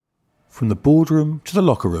From the boardroom to the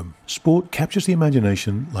locker room, sport captures the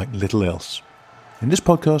imagination like little else. In this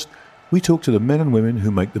podcast, we talk to the men and women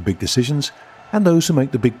who make the big decisions and those who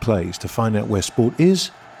make the big plays to find out where sport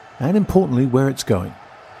is and, importantly, where it's going.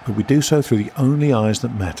 But we do so through the only eyes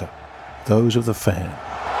that matter, those of the fan.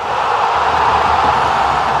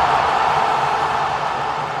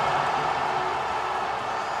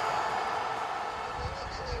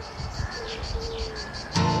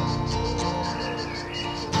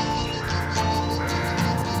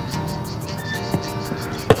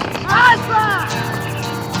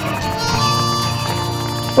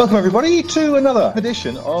 Welcome everybody to another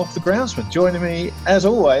edition of The Groundsman. Joining me, as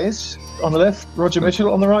always, on the left, Roger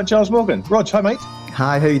Mitchell, on the right, Giles Morgan. Rog, hi mate.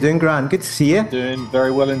 Hi, how you doing, Grant? Good to see you. Doing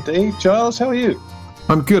very well indeed. Giles, how are you?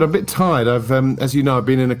 I'm good. I'm a bit tired. I've, as you know, I've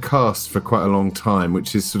been in a cast for quite a long time,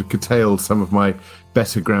 which has sort of curtailed some of my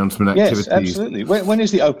better groundsman activities. Yes, absolutely. When is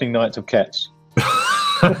the opening night of Cats?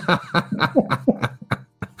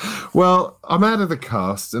 Well, I'm out of the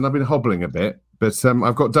cast and I've been hobbling a bit. But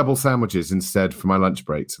I've got double sandwiches instead for my lunch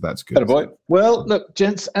break, so that's good. Better boy. Well, look,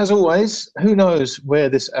 gents, as always, who knows where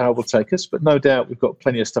this hour will take us, but no doubt we've got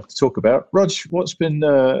plenty of stuff to talk about. Rog, what's been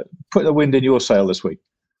putting the wind in your sail this week?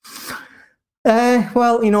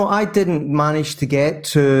 Well, you know, I didn't manage to get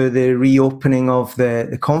to the reopening of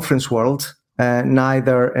the conference world,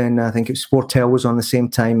 neither in, I think it was Sportel was on the same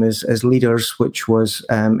time as Leaders, which was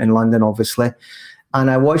in London, obviously. And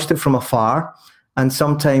I watched it from afar. And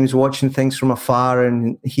sometimes watching things from afar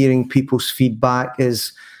and hearing people's feedback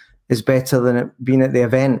is better than it being at the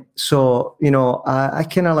event. So, you know, I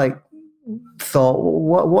kind of like thought,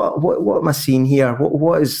 what am I seeing here?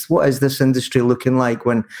 What is this industry looking like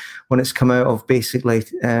when it's come out of basically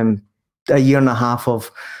a year and a half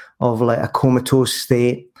of like a comatose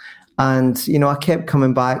state? And, you know, I kept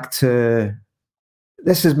coming back to,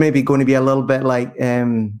 this is maybe going to be a little bit like,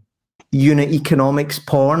 unit economics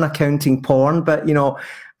porn, accounting porn, but, you know,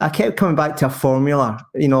 I kept coming back to a formula,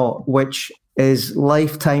 you know, which is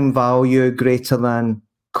lifetime value greater than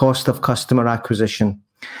cost of customer acquisition.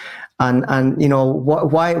 And you know,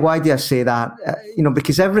 why do I say that? You know,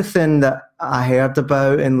 because everything that I heard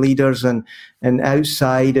about in Leaders and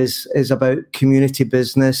outside is about community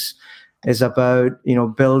business, is about, you know,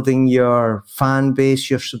 building your fan base,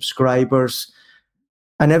 your subscribers.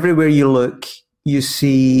 And everywhere you look, you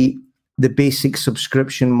see the basic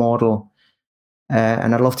subscription model.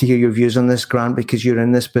 And I'd love to hear your views on this, Grant, because you're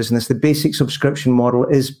in this business. The basic subscription model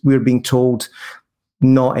is, we're being told,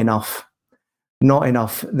 not enough. Not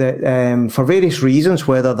enough. That, for various reasons,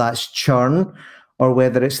 whether that's churn or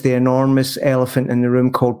whether it's the enormous elephant in the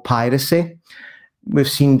room called piracy. We've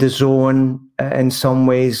seen DAZN in some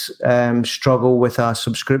ways struggle with a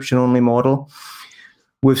subscription-only model.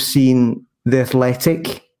 We've seen The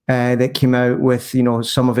Athletic that came out with, you know,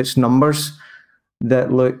 some of its numbers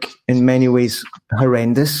that look in many ways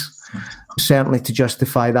horrendous, certainly to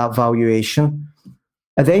justify that valuation.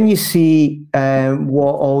 And then you see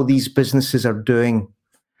what all these businesses are doing.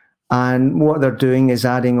 And what they're doing is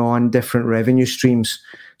adding on different revenue streams.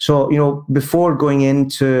 So, you know, before going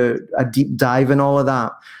into a deep dive in all of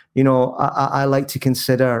that, you know, I like to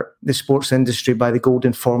consider the sports industry by the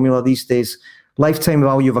golden formula these days. Lifetime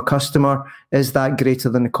value of a customer, is that greater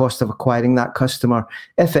than the cost of acquiring that customer?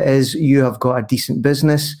 If it is, you have got a decent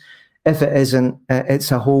business. If it isn't,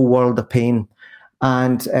 it's a whole world of pain.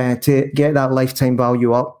 And to get that lifetime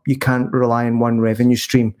value up, you can't rely on one revenue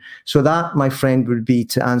stream. So that, my friend, would be,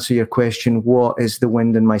 to answer your question, what is the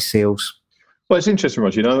wind in my sails? Well, it's interesting,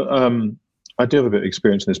 Roger. You know, I do have a bit of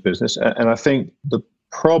experience in this business. And I think the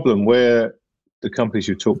problem where the companies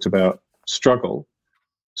you talked about struggle,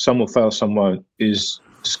 some will fail, some won't, is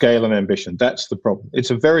scale and ambition. That's the problem.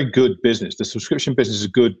 It's a very good business. The subscription business is a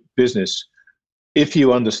good business if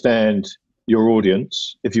you understand your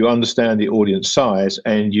audience, if you understand the audience size,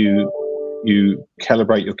 and you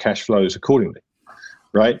calibrate your cash flows accordingly,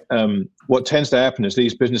 right? What tends to happen is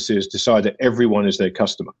these businesses decide that everyone is their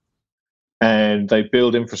customer, and they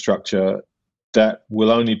build infrastructure that will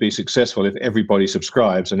only be successful if everybody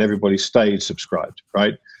subscribes and everybody stays subscribed,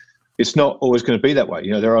 right? It's not always going to be that way.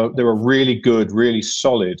 You know, there are really good, really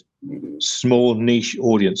solid, small niche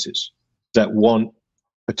audiences that want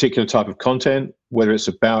particular type of content, whether it's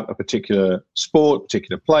about a particular sport,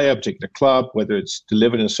 particular player, particular club, whether it's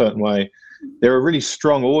delivered in a certain way. There are really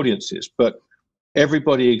strong audiences, but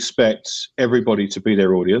everybody expects everybody to be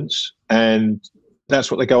their audience, and that's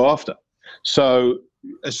what they go after. So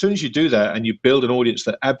as soon as you do that and you build an audience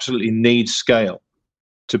that absolutely needs scale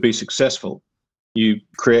to be successful, you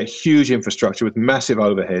create huge infrastructure with massive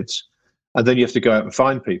overheads, and then you have to go out and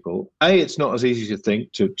find people. It's not as easy as you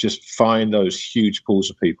think to just find those huge pools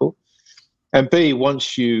of people. And B,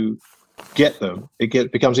 once you get them,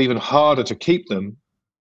 it becomes even harder to keep them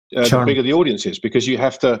the bigger the audience is, because you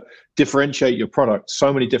have to differentiate your product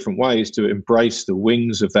so many different ways to embrace the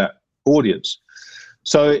wings of that audience.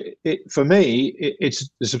 So for me, it's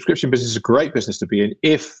the subscription business is a great business to be in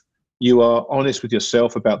if you are honest with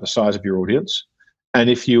yourself about the size of your audience, and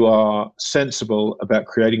if you are sensible about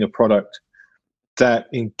creating a product that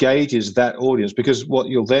engages that audience, because what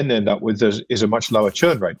you'll then end up with is a much lower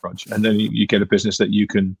churn rate, Raj. And then you get a business that you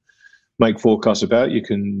can make forecasts about, you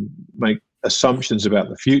can make assumptions about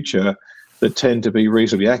the future that tend to be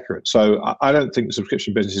reasonably accurate. So I don't think the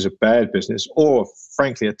subscription business is a bad business, or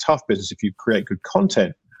frankly a tough business if you create good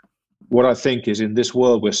content. What I think is, in this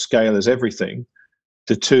world where scale is everything,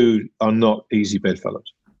 the two are not easy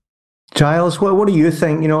bedfellows. Giles, what do you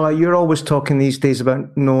think? Like, you're always talking these days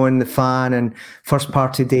about knowing the fan and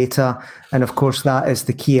first-party data, and of course that is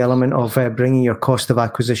the key element of bringing your cost of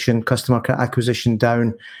acquisition, customer acquisition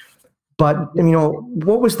down. But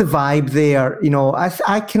what was the vibe there?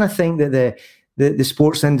 I kind of think that the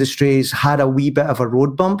sports industry's had a wee bit of a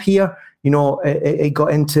road bump here. It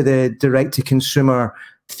got into the direct-to-consumer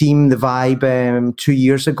theme, the vibe 2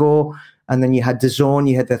 years ago, and then you had DAZN,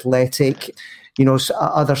 you had The Athletic.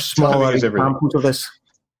 Other smaller examples of this.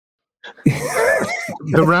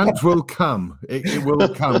 The rant will come. It will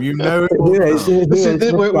come. It will come.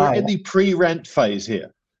 We're in the pre-rant phase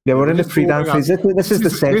here. Yeah, we're in the pre-rant phase. This is the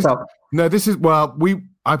setup.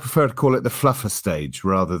 I prefer to call it the fluffer stage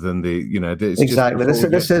rather than the, exactly. This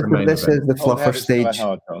is the fluffer stage.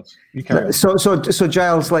 So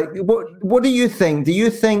Giles, like, what do you think? Do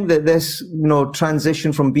you think that this,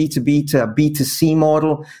 transition from B2B to a B2C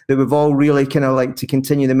model that we've all really kind of, like, to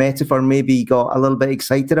continue the metaphor, maybe got a little bit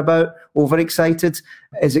excited about, overexcited?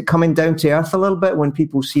 Is it coming down to earth a little bit when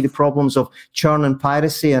people see the problems of churn and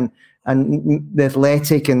piracy and The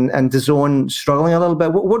Athletic and DAZN struggling a little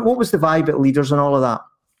bit? What was the vibe at Leaders and all of that?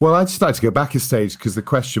 Well, I'd just like to go back a stage, because the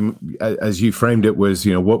question, as you framed it, was,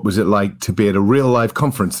 what was it like to be at a real live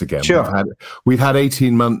conference again? Sure. We've had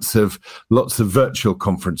 18 months of lots of virtual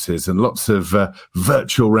conferences and lots of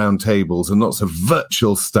virtual roundtables and lots of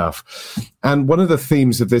virtual stuff. And one of the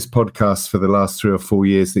themes of this podcast for the last 3 or 4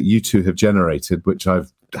 years that you two have generated, which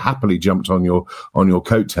I've happily jumped on your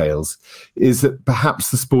coattails, is that perhaps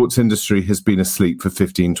the sports industry has been asleep for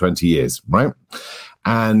 15, 20 years, right?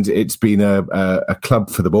 And it's been a club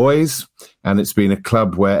for the boys, and it's been a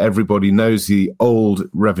club where everybody knows the old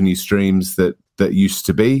revenue streams that used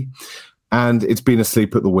to be, and it's been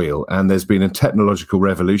asleep at the wheel. And there's been a technological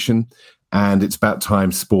revolution, and it's about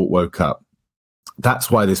time sport woke up. That's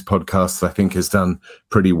why this podcast, I think, has done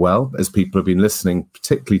pretty well, as people have been listening,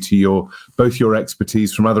 particularly to both your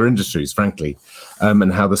expertise from other industries, frankly,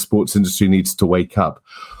 and how the sports industry needs to wake up.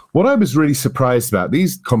 What I was really surprised about,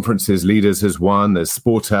 these conferences, Leaders has one, there's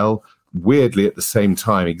Sportel, weirdly at the same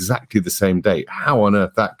time, exactly the same date. How on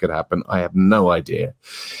earth that could happen, I have no idea.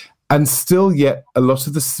 And still yet, a lot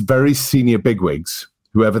of the very senior bigwigs,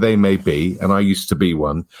 whoever they may be, and I used to be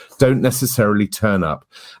one, don't necessarily turn up.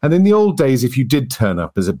 And in the old days, if you did turn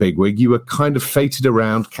up as a bigwig, you were kind of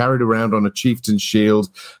carried around on a chieftain's shield,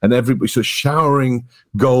 and everybody sort of showering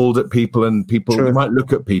gold at people, and people, you might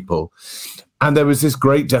look at people. And there was this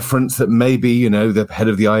great deference that maybe, the head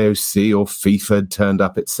of the IOC or FIFA had turned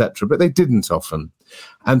up, etc., but they didn't often.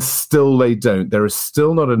 And still they don't. There is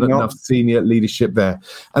still not enough senior leadership there.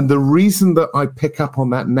 And the reason that I pick up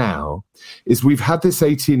on that now is we've had this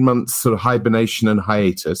 18 months sort of hibernation and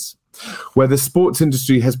hiatus where the sports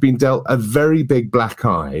industry has been dealt a very big black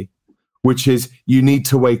eye, which is you need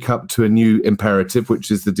to wake up to a new imperative,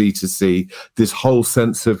 which is the D2C, this whole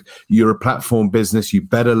sense of you're a platform business, you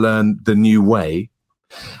better learn the new way.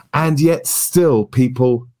 And yet still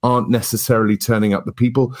people aren't necessarily turning up. The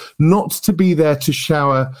people, not to be there to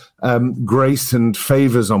shower grace and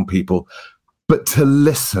favors on people, but to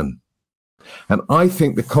listen. And I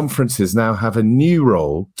think the conferences now have a new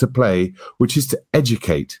role to play, which is to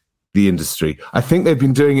educate the industry. I think they've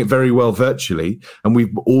been doing it very well virtually, and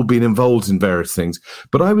we've all been involved in various things.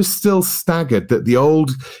 But I was still staggered that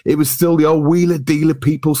it was still the old wheeler dealer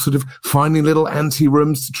people sort of finding little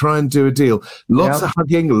ante-rooms to try and do a deal. Lots of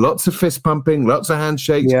hugging, lots of fist pumping, lots of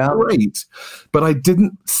handshakes. Great. But I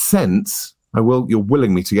didn't sense, you're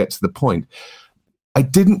willing me to get to the point, I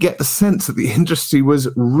didn't get the sense that the industry was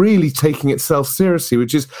really taking itself seriously,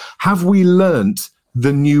 which is, have we learnt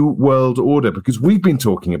the new world order? Because we've been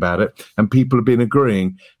talking about it and people have been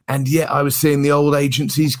agreeing, and yet I was seeing the old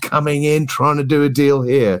agencies coming in trying to do a deal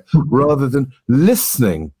here rather than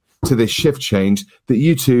listening to this shift change that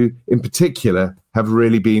you two in particular have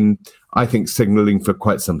really been, I think, signaling for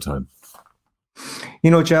quite some time.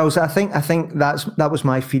 Giles, I think that was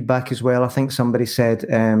my feedback as well. I think somebody said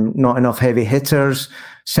not enough heavy hitters,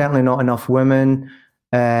 certainly not enough women,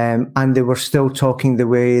 and they were still talking the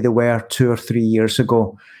way they were 2 or 3 years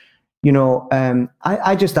ago.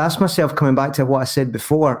 I just asked myself, coming back to what I said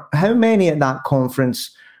before, how many at that conference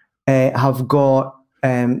have got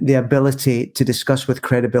the ability to discuss with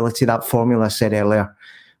credibility that formula I said earlier,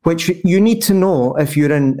 which you need to know if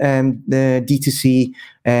you're in the D2C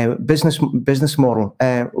business model.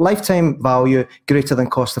 Lifetime value greater than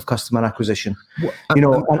cost of customer acquisition.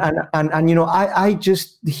 I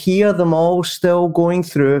just hear them all still going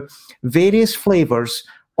through various flavors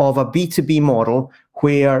of a B2B model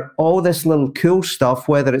where all this little cool stuff,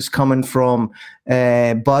 whether it's coming from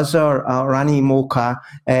Buzzer or Annie Mocha,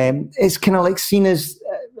 is kind of like seen as,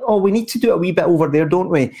 we need to do it a wee bit over there, don't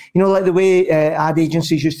we? Like the way ad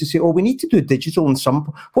agencies used to say, we need to do digital in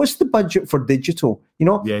some. What's the budget for digital?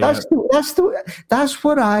 That's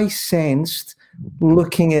what I sensed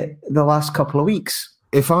looking at the last couple of weeks.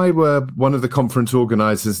 If I were one of the conference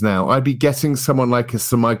organizers now, I'd be getting someone like a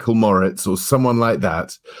Sir Michael Moritz or someone like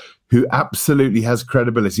that who absolutely has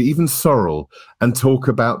credibility, even Sorrel, and talk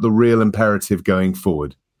about the real imperative going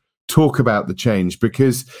forward. Talk about the change,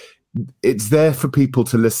 because it's there for people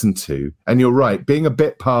to listen to. And you're right, being a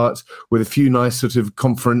bit part with a few nice sort of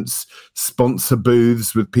conference sponsor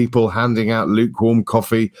booths with people handing out lukewarm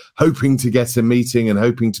coffee, hoping to get a meeting and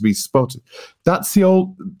hoping to be spotted. That's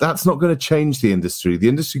not going to change the industry. The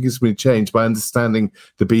industry is going to change by understanding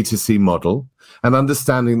the B2C model and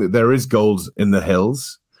understanding that there is gold in the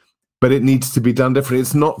hills, but it needs to be done differently.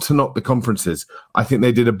 It's not to knock the conferences. I think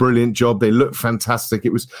they did a brilliant job. They looked fantastic.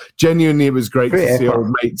 It was great to see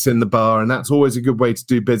old mates in the bar, and that's always a good way to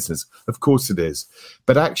do business. Of course it is.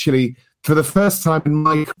 But actually, for the first time in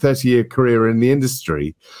my 30-year career in the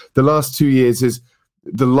industry, the last 2 years is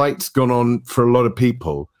the light's gone on for a lot of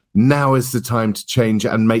people. Now is the time to change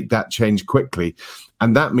and make that change quickly.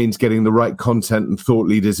 And that means getting the right content and thought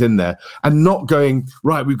leaders in there and not going,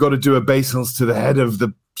 right, we've got to do obeisance to the head of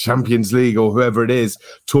the Champions League or whoever it is,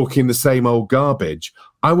 talking the same old garbage.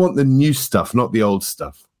 I want the new stuff, not the old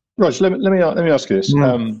stuff. Roger, let me ask you this.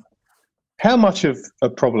 How much of a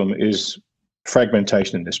problem is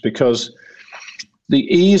fragmentation in this? Because the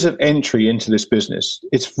ease of entry into this business,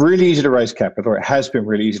 it's really easy to raise capital, or it has been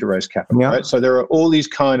really easy to raise capital, right? So there are all these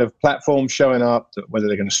kind of platforms showing up, that whether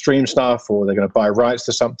they're going to stream stuff or they're going to buy rights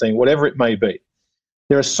to something, whatever it may be.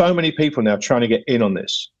 There are so many people now trying to get in on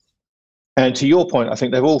this. And to your point, I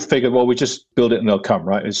think they've all figured, well, we just build it and they'll come,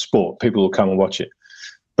 right? It's sport. People will come and watch it.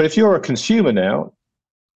 But if you're a consumer now,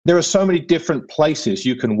 there are so many different places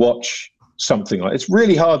you can watch something like. It's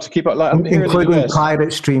really hard to keep up. Like, including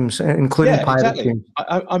pirate streams. Streams.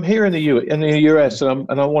 I'm here in the US, and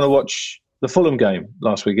I want to watch the Fulham game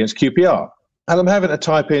last week against QPR, and I'm having to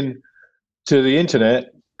type in to the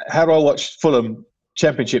internet, how do I watch Fulham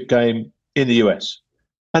Championship game in the US?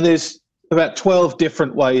 And there's about 12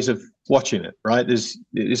 different ways of watching it, right? It's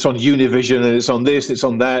on Univision, and it's on this, it's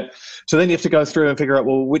on that. So then you have to go through and figure out,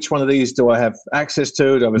 well, which one of these do I have access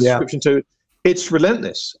to? Do I have a subscription to? It's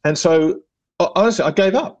relentless. And so honestly, I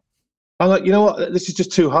gave up. I'm like, you know what? This is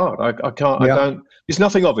just too hard. I can't. I don't. There's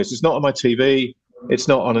nothing obvious. It's not on my TV. It's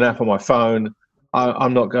not on an app on my phone.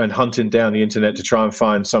 I'm not going hunting down the internet to try and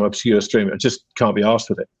find some obscure stream. I just can't be arsed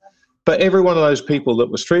with it. But every one of those people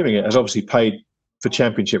that were streaming it has obviously paid for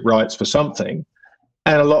championship rights for something,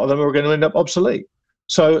 and a lot of them are going to end up obsolete.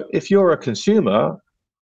 So if you're a consumer,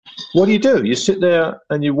 what do? You sit there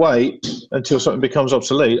and you wait until something becomes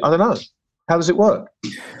obsolete. I don't know. How does it work?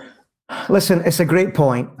 Listen, it's a great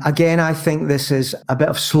point. Again, I think this is a bit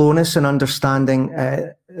of slowness in understanding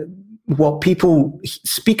what people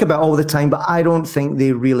speak about all the time, but I don't think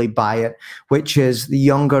they really buy it, which is the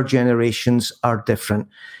younger generations are different.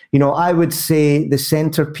 I would say the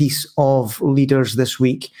centerpiece of leaders this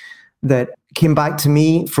week that came back to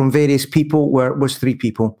me from various people was 3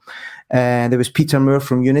 people. There was Peter Moore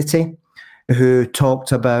from Unity, who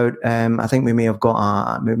talked about, I think we may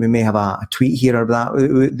have a tweet here about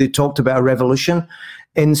that. They talked about a revolution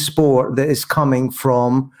in sport that is coming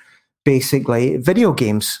from basically video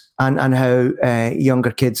games and how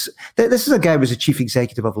younger kids. This is a guy who was a chief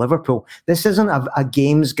executive of Liverpool. This isn't a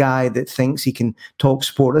games guy that thinks he can talk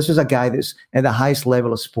sport. This is a guy that's at the highest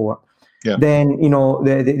level of sport. Yeah. Then,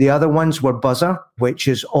 the other ones were Buzzer, which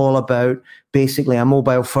is all about basically a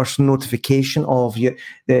mobile first notification of you,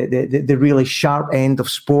 the really sharp end of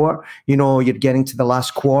sport. You're getting to the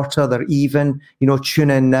last quarter, they're even,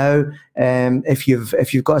 tune in now. If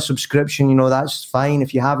you've got a subscription, that's fine.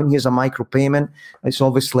 If you haven't, here's a micropayment. It's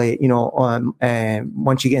obviously,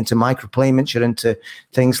 once you get into micropayments, you're into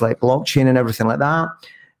things like blockchain and everything like that.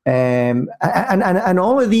 And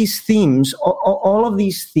all of these themes,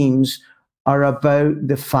 are about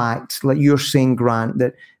the fact, like you're saying, Grant,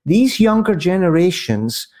 that these younger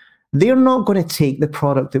generations, they're not going to take the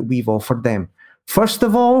product that we've offered them. First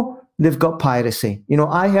of all, they've got piracy.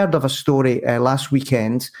 I heard of a story last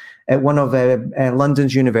weekend at one of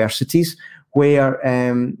London's universities where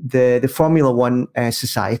the Formula One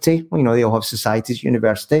society, they all have societies at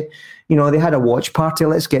university, they had a watch party,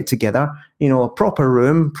 let's get together, a proper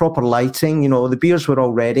room, proper lighting, the beers were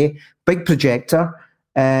all ready, big projector,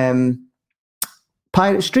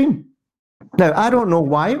 pirate stream. Now, I don't know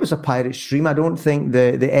why it was a pirate stream. I don't think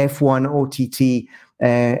the F1 OTT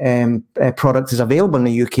product is available in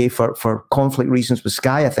the UK for conflict reasons with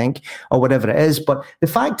Sky, I think, or whatever it is. But the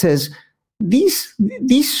fact is, these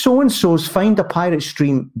so-and-sos find a pirate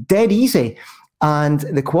stream dead easy, and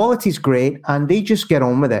the quality's great, and they just get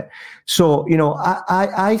on with it. So,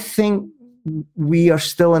 I think we are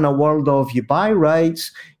still in a world of you buy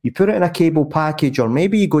rights, you put it in a cable package, or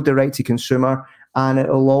maybe you go direct to consumer, and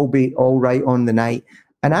it'll all be all right on the night.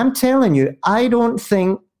 And I'm telling you, I don't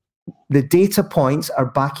think the data points are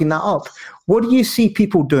backing that up. What do you see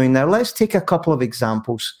people doing now? Let's take a couple of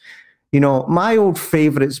examples. My old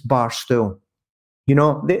favorites, Barstool.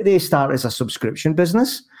 They start as a subscription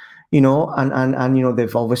business, and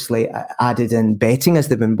they've obviously added in betting as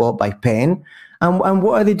they've been bought by Penn. And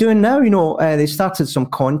what are they doing now? They started some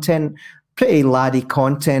content, pretty laddie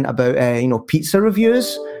content about, pizza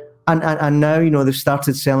reviews. And now, they've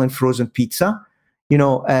started selling frozen pizza,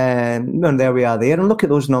 and there we are there. And look at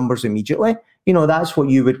those numbers immediately. That's what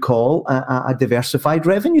you would call a diversified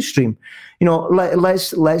revenue stream.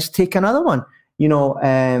 Let's take another one. You've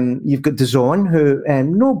got DAZN, who,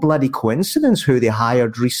 no bloody coincidence, who they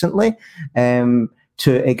hired recently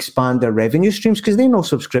to expand their revenue streams, because they know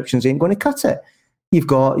subscriptions ain't going to cut it. You've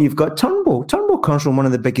got Turnbull. Turnbull comes from one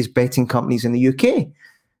of the biggest betting companies in the UK.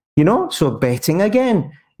 So betting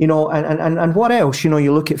again. And what else?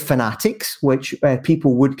 You look at Fanatics, which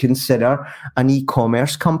people would consider an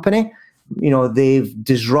e-commerce company. They've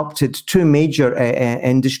disrupted two major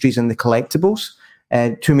industries in the collectibles,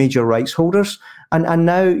 two major rights holders. And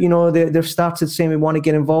now, they've started saying we want to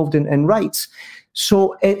get involved in rights.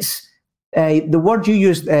 So it's the word you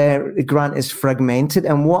used, Grant, is fragmented.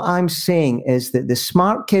 And what I'm saying is that the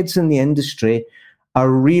smart kids in the industry are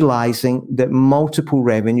realizing that multiple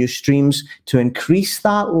revenue streams to increase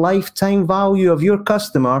that lifetime value of your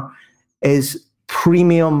customer is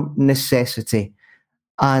premium necessity.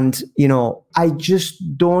 And, I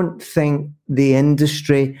just don't think the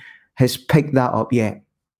industry has picked that up yet.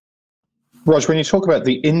 Rog, when you talk about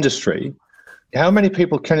the industry, how many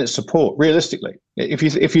people can it support realistically?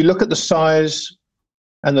 If you look at the size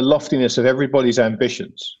and the loftiness of everybody's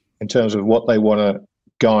ambitions in terms of what they want to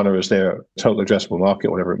garner as their total addressable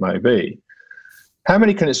market, whatever it may be, how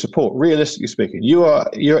many can it support? Realistically speaking, you're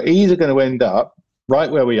either going to end up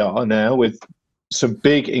right where we are now with some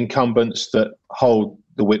big incumbents that hold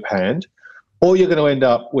the whip hand, or you're going to end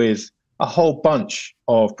up with a whole bunch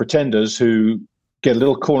of pretenders who get a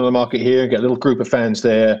little corner of the market here and get a little group of fans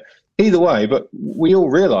there. Either way, but we all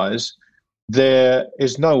realize there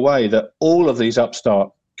is no way that all of these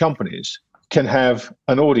upstart companies can have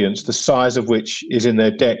an audience the size of which is in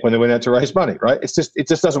their deck when they went out to raise money, right? It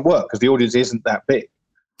just doesn't work because the audience isn't that big.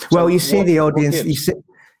 Well, you see the audience. You see,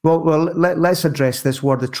 let's address this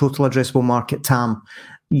word, the total addressable market, TAM.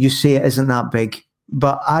 You say it isn't that big,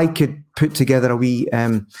 but I could put together a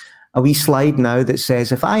wee slide now that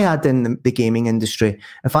says if I add in the gaming industry,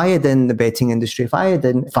 if I add in the betting industry, if I add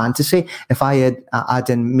in fantasy, if I add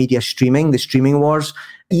in media streaming, the streaming wars,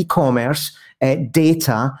 e-commerce,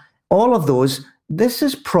 data, all of those, this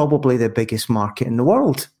is probably the biggest market in the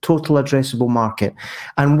world, total addressable market.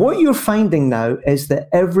 And what you're finding now is that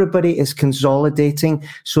everybody is consolidating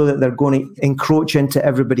so that they're going to encroach into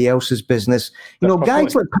everybody else's business.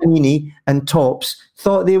 Guys like Panini and Topps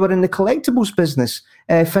thought they were in the collectibles business.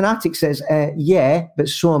 Fanatics says, yeah, but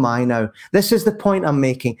so am I now. This is the point I'm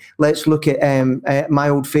making. Let's look at my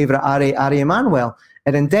old favourite, Ari Emanuel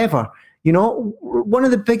at Endeavour. One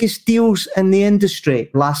of the biggest deals in the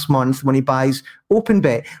industry last month when he buys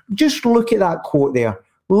OpenBet. Just look at that quote there.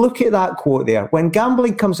 look at that quote there. When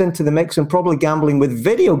gambling comes into the mix, and probably gambling with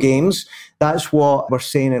video games, that's what we're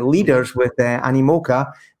saying at Leaders with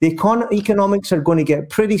Animoca, the economics are going to get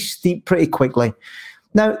pretty steep pretty quickly.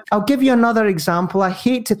 Now, I'll give you another example. I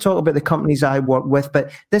hate to talk about the companies I work with,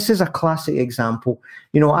 but this is a classic example.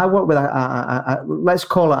 I work with let's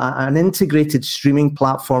call it an integrated streaming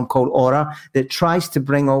platform called Aura that tries to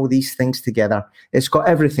bring all these things together. It's got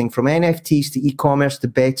everything from NFTs to e-commerce to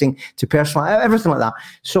betting to personal, everything like that.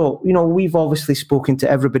 So, we've obviously spoken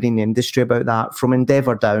to everybody in the industry about that, from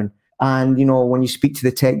Endeavour down. And, when you speak to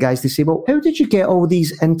the tech guys, they say, well, how did you get all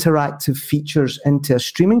these interactive features into a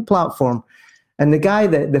streaming platform? And the guy,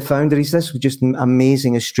 the founder, he's this just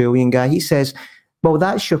amazing Australian guy. He says, well,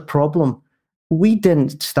 that's your problem. We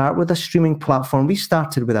didn't start with a streaming platform. We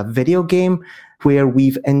started with a video game where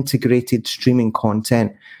we've integrated streaming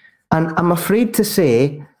content. And I'm afraid to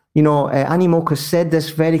say, Animoca said this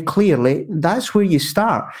very clearly, that's where you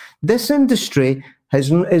start. This industry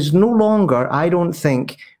is no longer, I don't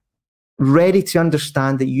think, ready to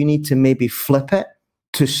understand that you need to maybe flip it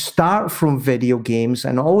to start from video games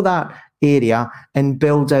and all that area and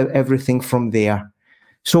build out everything from there.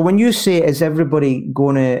 So when you say, is everybody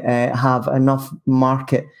going to have enough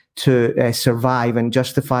market to survive and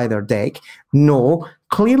justify their deck? No,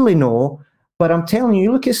 clearly no. But I'm telling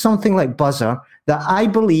you, look at something like Buzzer that I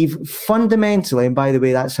believe fundamentally, and by the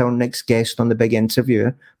way, that's our next guest on the big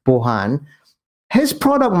interview, Bohan, his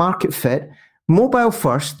product market fit, mobile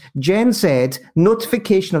first, Gen Z,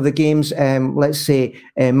 notification of the game's, let's say,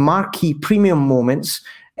 marquee premium moments,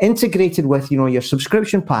 integrated with, your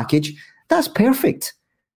subscription package, that's perfect.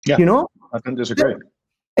 Yeah, I don't disagree.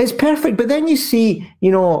 It's perfect. But then you see,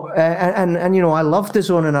 and I love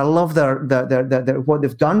DAZN and I love their what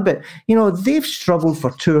they've done, but they've struggled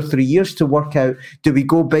for 2 or 3 years to work out, do we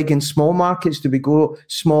go big in small markets? Do we go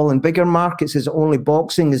small in bigger markets? Is it only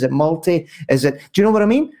boxing? Is it multi? Do you know what I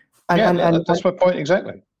mean? And that's my point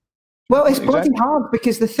exactly. Well, it's bloody hard,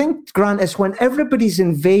 because the thing, Grant, is when everybody's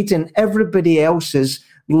invading everybody else's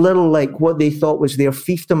little, like, what they thought was their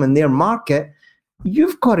fiefdom in their market,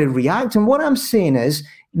 you've got to react. And what I'm saying is,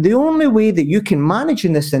 the only way that you can manage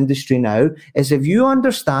in this industry now is if you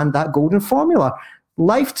understand that golden formula.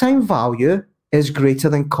 Lifetime value is greater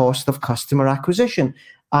than cost of customer acquisition.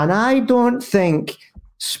 And I don't think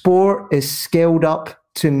sport is scaled up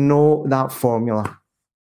to know that formula.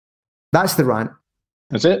 That's the rant.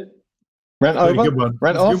 That's it. Rant over. Good one.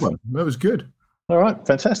 Rant off. Good one. That was good. All right,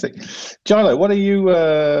 fantastic. Gilo, what do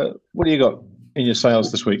you got in your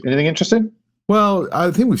sales this week? Anything interesting? Well,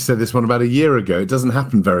 I think we've said this one about a year ago. It doesn't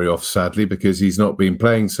happen very often, sadly, because he's not been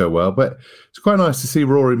playing so well. But it's quite nice to see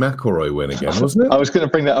Rory McIlroy win again, wasn't it? I was going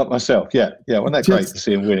to bring that up myself. Yeah. Wasn't that great to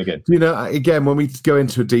see him win again? Again, when we go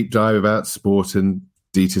into a deep dive about sport and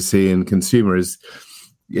D2C and consumer,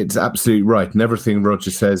 it's absolutely right. And everything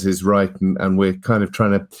Roger says is right. And we're kind of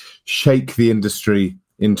trying to shake the industry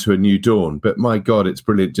into a new dawn. But my God, it's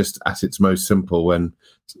brilliant just at its most simple when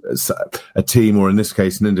a team, or in this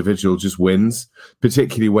case, an individual, just wins,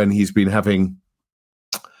 particularly when he's been having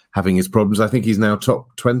his problems. I think he's now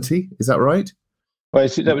top 20. Is that right? Well,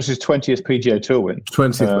 that was his 20th PGA Tour win.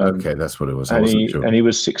 20th. Okay, that's what it was. And he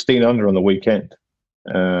was 16 under on the weekend.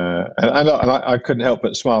 And I couldn't help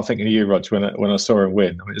but smile thinking of you, Rog, when I saw him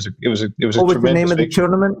win. I mean, it was a tremendous. What was the name of the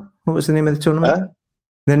tournament? What was the name of the tournament?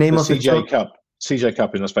 The name of the CJ Cup. CJ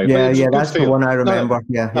Cup in Las Vegas. Yeah, that's the one I remember.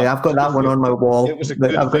 Yeah, I've got that one on my wall. I've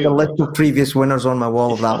got the list of previous winners on my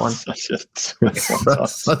wall of that one.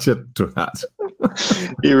 Such a twat.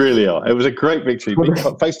 You really are. It was a great victory.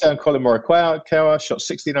 Face down Colin Morikawa, shot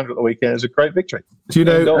 16 under at the weekend. It was a great victory. Do you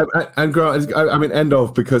know, and Grant, I mean, end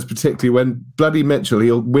of, because particularly when bloody Mitchell,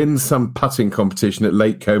 he'll win some putting competition at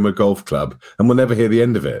Lake Como Golf Club and we'll never hear the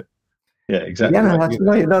end of it. Yeah, exactly.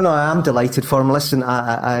 Yeah, no, I'm delighted for him. Listen,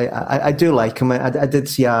 I do like him. I did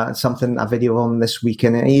see a video of him this week,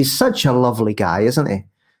 and he's such a lovely guy, isn't he?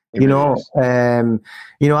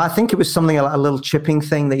 I think it was something, a little chipping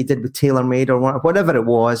thing that he did with TaylorMade or whatever it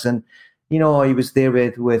was, and he was there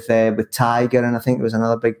with Tiger, and I think there was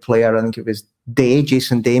another big player. I think it was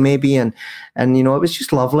Jason Day maybe, and it was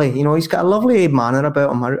just lovely. He's got a lovely manner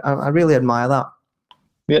about him. I really admire that.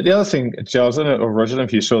 Yeah, the other thing, Giles, I don't know, Roger, I don't know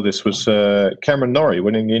if you saw this, was Cameron Norrie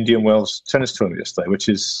winning the Indian Wells tennis tournament yesterday, which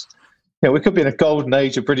is, we could be in a golden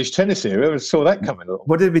age of British tennis here. Whoever saw that coming along?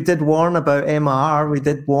 We did warn about MR. We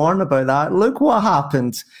did warn about that. Look what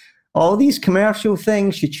happened. All these commercial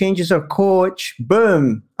things. She changes her coach.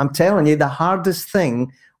 Boom. I'm telling you, the hardest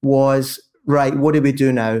thing was, right, what do we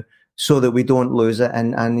do now so that we don't lose it?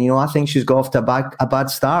 And I think she's got off to a bad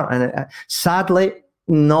start. And sadly,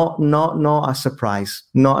 not a surprise.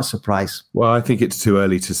 Not a surprise. Well, I think it's too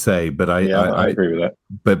early to say, but I agree with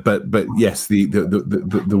that. But yes,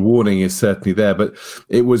 the warning is certainly there. But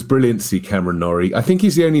it was brilliant to see Cameron Norrie. I think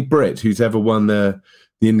he's the only Brit who's ever won the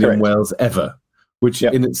Indian Wells ever, which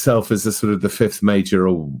in itself is the sort of the fifth major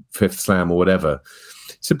or fifth slam or whatever.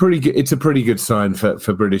 It's a pretty good sign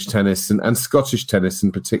for British tennis and Scottish tennis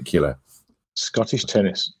in particular. Scottish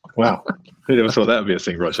tennis. Wow. Who never thought that would be a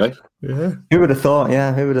thing, Roger? Yeah. Who would have thought?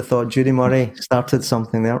 Yeah, who would have thought? Judy Murray started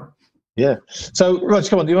something there. Yeah. So, Roger,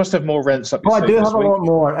 come on. You must have more rents up your sleeve. I do have a lot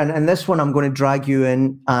more. And this one I'm going to drag you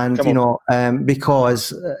in. And,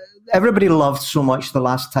 because everybody loved so much the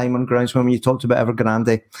last time on Groundsman when you talked about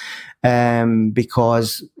Evergrande.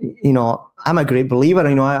 Because, I'm a great believer.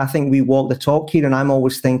 I think we walk the talk here, and I'm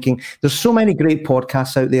always thinking there's so many great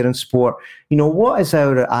podcasts out there in sport. What is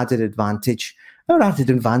our added advantage? Our added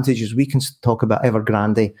advantage is we can talk about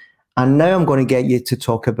Evergrande. And now I'm going to get you to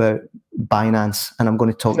talk about Binance, and I'm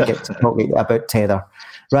going to get to talk about Tether,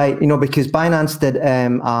 right? Because Binance did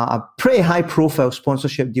a pretty high-profile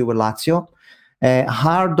sponsorship deal with Lazio,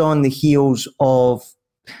 hard on the heels of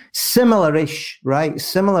similar-ish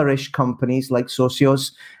companies like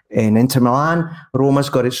Socios in Inter Milan. Roma's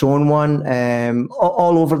got its own one.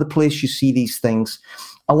 All over the place, you see these things.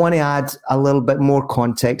 I want to add a little bit more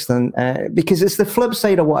context, because it's the flip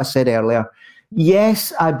side of what I said earlier.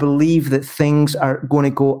 Yes, I believe that things are going to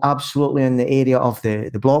go absolutely in the area of the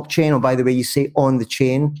blockchain. Oh, by the way, you say on the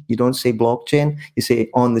chain. You don't say blockchain. You say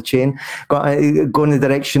on the chain. Go in the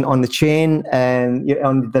direction on the chain and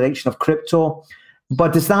on the direction of crypto.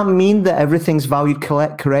 But does that mean that everything's valued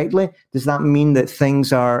correctly? Does that mean that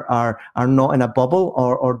things are not in a bubble,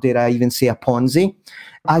 or dare I even say a Ponzi?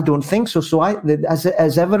 I don't think so. So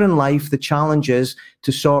as ever in life, the challenge is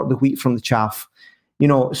to sort the wheat from the chaff.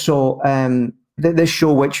 This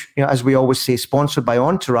show, which, as we always say, sponsored by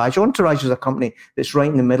Entourage. Entourage is a company that's right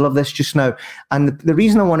in the middle of this just now. And the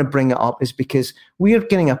reason I want to bring it up is because we are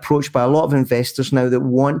getting approached by a lot of investors now that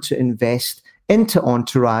want to invest into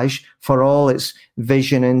Entourage for all its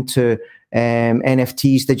vision into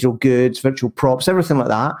NFTs, digital goods, virtual props, everything like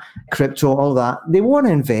that, crypto, all that. They want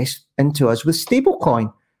to invest into us with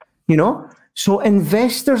stablecoin, So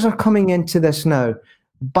investors are coming into this now.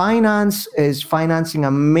 Binance is financing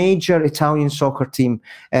a major Italian soccer team.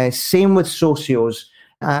 Same with Socios.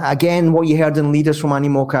 Again, what you heard in Leaders from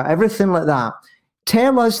Animoca, everything like that.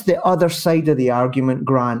 Tell us the other side of the argument,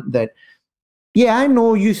 Grant, that, I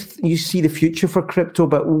know you see the future for crypto,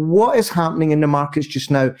 but what is happening in the markets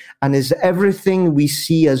just now? And is everything we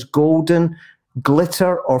see as golden,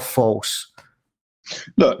 glitter, or false?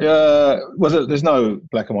 Look, there's no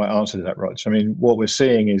black and white answer to that, Rog. I mean, what we're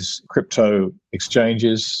seeing is crypto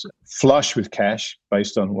exchanges flush with cash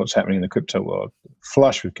based on what's happening in the crypto world,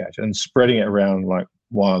 flush with cash and spreading it around like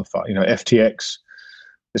wildfire. FTX,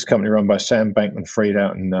 this company run by Sam Bankman-Fried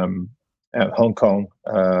out in Hong Kong,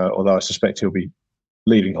 although I suspect he'll be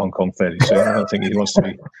leaving Hong Kong fairly soon. I don't think he wants to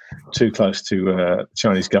be too close to the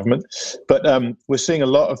Chinese government. But we're seeing a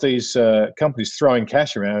lot of these companies throwing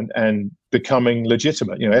cash around and becoming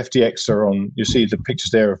legitimate. FTX are on, you see the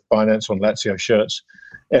pictures there of Binance on Lazio shirts.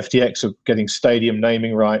 FTX are getting stadium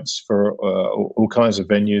naming rights for all kinds of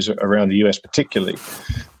venues around the US particularly.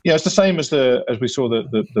 It's the same as we saw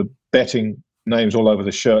the betting names all over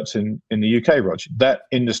the shirts in the UK, Rog. That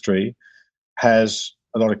industry has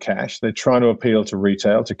a lot of cash. They're trying to appeal to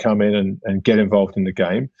retail to come in and get involved in the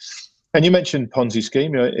game. And you mentioned Ponzi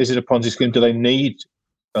scheme. Is it a Ponzi scheme? Do they need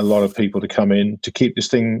a lot of people to come in to keep this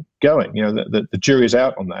thing going? The jury is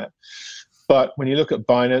out on that. But when you look at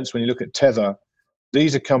Binance, when you look at Tether,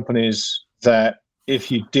 these are companies that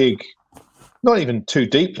if you dig not even too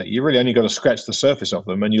deeply, you really only got to scratch the surface of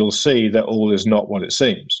them and you'll see that all is not what it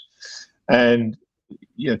seems. And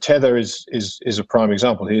Tether is a prime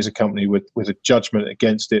example. Here's a company with a judgment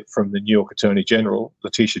against it from the New York Attorney General,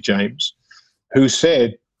 Letitia James, who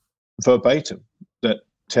said verbatim that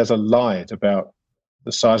Tether lied about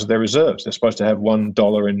the size of their reserves. They're supposed to have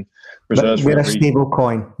 $1 in reserves. They're a stable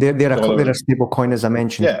coin. They're a stable coin, as I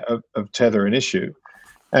mentioned. Yeah, of Tether in issue.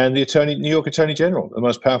 And the New York Attorney General, the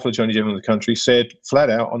most powerful Attorney General in the country, said flat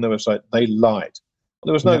out on their website, they lied.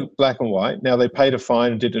 There was no black and white. Now, they paid a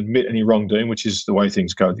fine and didn't admit any wrongdoing, which is the way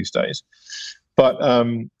things go these days. But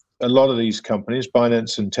a lot of these companies,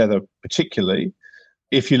 Binance and Tether particularly,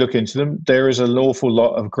 if you look into them, there is an awful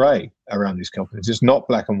lot of grey around these companies. It's not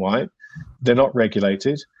black and white. They're not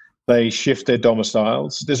regulated. They shift their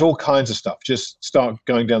domiciles. There's all kinds of stuff. Just start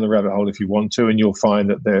going down the rabbit hole if you want to, and you'll find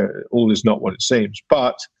that all is not what it seems.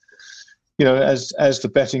 But as the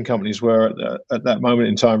betting companies were at that moment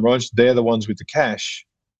in time, Rog, they're the ones with the cash,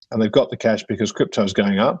 and they've got the cash because crypto is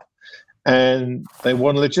going up, and they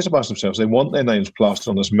want to legitimize themselves. They want their names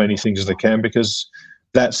plastered on as many things as they can because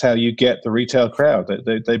that's how you get the retail crowd.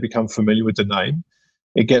 They become familiar with the name.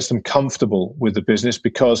 It gets them comfortable with the business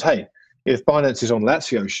because, hey, if Binance is on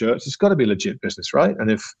Lazio shirts, it's got to be legit business, right?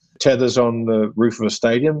 And if Tether's on the roof of a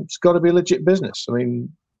stadium, it's got to be legit business. I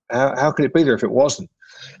mean, how could it be there if it wasn't?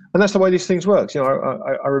 And that's the way these things work. You know,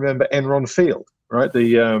 I remember Enron Field, right?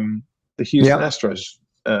 The Houston Astros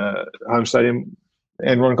home stadium.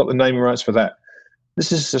 Enron got the naming rights for that.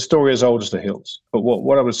 This is a story as old as the hills. But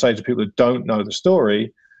what I would say to people who don't know the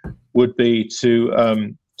story would be to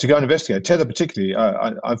go and investigate. Tether particularly,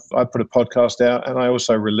 I put a podcast out, and I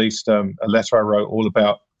also released a letter I wrote all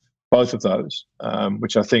about both of those,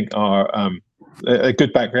 which I think are a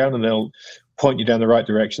good background, and they'll point you down the right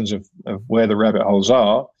directions of where the rabbit holes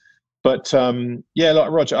are. But like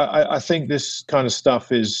Roger, I think this kind of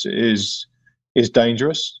stuff is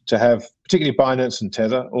dangerous to have, particularly Binance and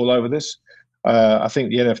Tether all over this. I think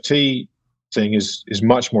the NFT thing is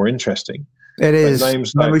much more interesting. It is.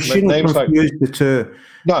 We shouldn't confuse the two.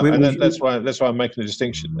 No, that's why I'm making the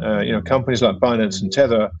distinction. Companies like Binance and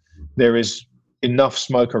Tether, there is enough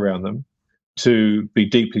smoke around them to be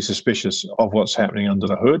deeply suspicious of what's happening under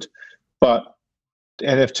the hood. But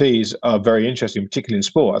NFTs are very interesting, particularly in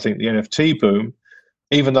sport. I think the NFT boom,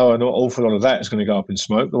 even though an awful lot of that is going to go up in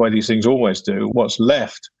smoke, the way these things always do, what's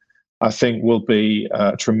left, I think, will be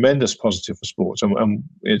a tremendous positive for sports. And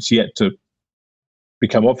it's yet to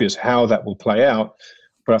become obvious how that will play out.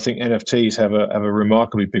 But I think NFTs have a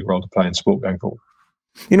remarkably big role to play in sport going forward.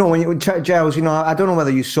 You know, when Giles, I don't know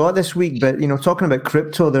whether you saw it this week, but, talking about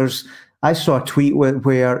crypto, I saw a tweet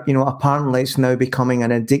where, apparently it's now becoming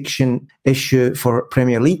an addiction issue for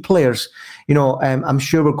Premier League players. I'm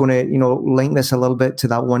sure we're going to, link this a little bit to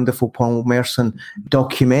that wonderful Paul Merson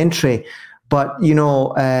documentary. But,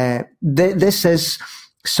 this is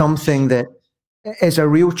something that is a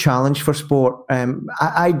real challenge for sport.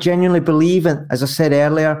 I genuinely believe in, as I said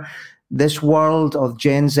earlier, this world of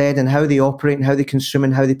Gen Z and how they operate and how they consume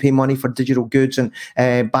and how they pay money for digital goods and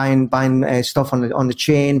buying stuff on the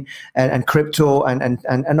chain and crypto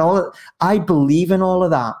and all that. I believe in all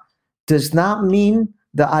of that. Does that mean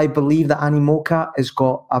that I believe that Animoca has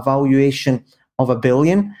got a valuation of $1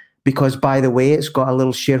 billion? Because, by the way, it's got a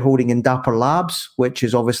little shareholding in Dapper Labs, which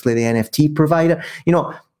is obviously the NFT provider.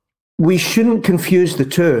 We shouldn't confuse the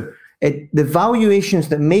two. The valuations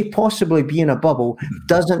that may possibly be in a bubble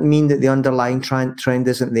doesn't mean that the underlying trend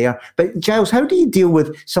isn't there. But Giles, how do you deal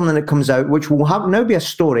with something that comes out, which will now be a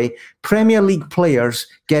story, Premier League players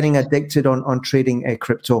getting addicted on trading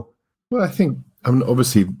crypto? Well, I think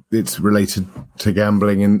obviously it's related to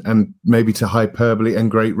gambling and maybe to hyperbole and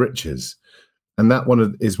great riches. And that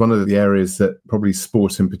is one of the areas that probably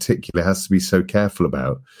sport in particular has to be so careful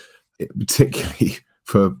about, particularly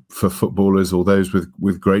for footballers or those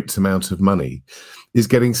with great amounts of money, is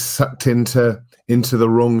getting sucked into the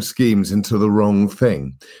wrong schemes, into the wrong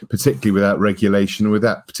thing, particularly without regulation,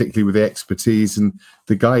 particularly with the expertise and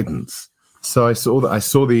the guidance. So I saw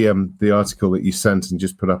the article that you sent and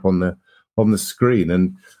just put up on the screen,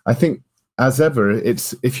 and I think, as ever,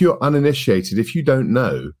 it's if you're uninitiated, if you don't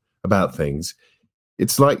know about things,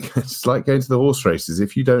 it's like going to the horse races.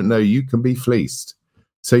 If you don't know, you can be fleeced.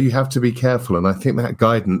 So you have to be careful. And I think that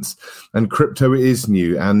guidance, and crypto is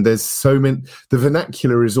new, and there's so many, the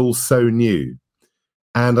vernacular is all so new.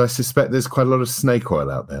 And I suspect there's quite a lot of snake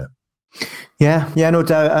oil out there. Yeah, no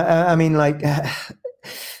doubt. I mean,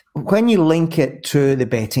 when you link it to the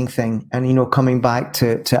betting thing and, coming back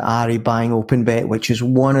to Ari buying OpenBet, which is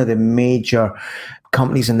one of the major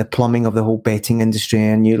companies in the plumbing of the whole betting industry,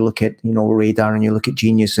 and you look at, Radar, and you look at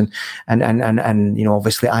Genius and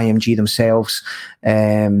obviously IMG themselves,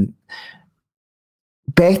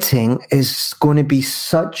 betting is going to be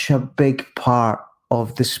such a big part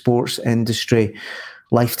of the sports industry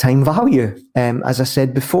lifetime value, as I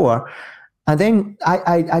said before. And then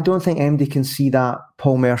I don't think MD can see that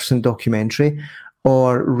Paul Merson documentary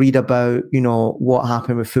or read about, what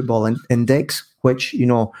happened with Football Index, which,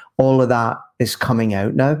 all of that is coming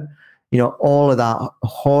out now. All of that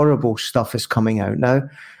horrible stuff is coming out now.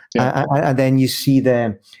 Yeah. And then you see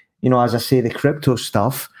as I say, the crypto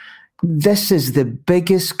stuff. This is the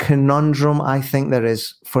biggest conundrum I think there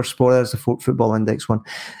is for sport. There's the Football Index one.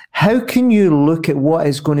 How can you look at what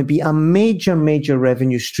is going to be a major, major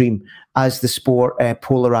revenue stream as the sport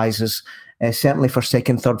polarizes, certainly for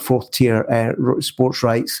second, third, fourth tier sports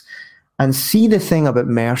rights, and see the thing about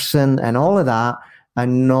Merson and all of that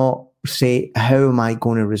and not say, how am I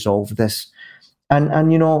going to resolve this? And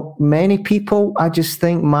many people, I just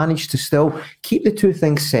think, manage to still keep the two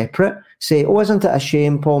things separate. Say, oh, isn't it a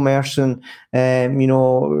shame Paul Merson,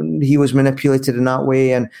 he was manipulated in that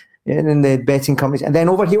way, and in the betting companies. And then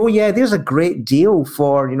over here, oh yeah, there's a great deal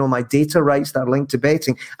for, my data rights that are linked to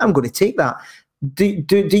betting. I'm going to take that. Do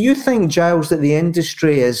you think, Giles, that the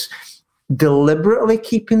industry is deliberately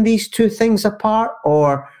keeping these two things apart,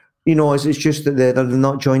 or, is it just that they're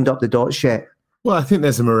not joined up the dots yet? Well, I think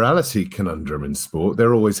there's a morality conundrum in sport.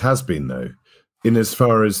 There always has been, though, in as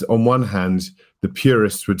far as, on one hand, the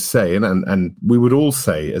purists would say, and we would all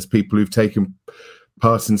say, as people who've taken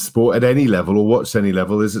part in sport at any level or watched any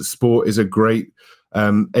level, is that sport is a great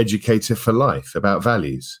educator for life, about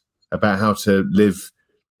values, about how to live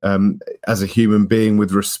as a human being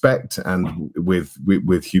with respect and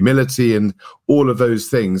with humility and all of those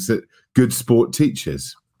things that good sport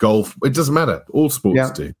teaches. Golf, it doesn't matter. All sports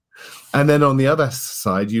do. And then on the other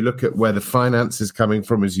side, you look at where the finance is coming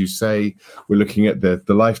from, as you say. We're looking at the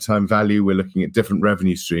lifetime value. We're looking at different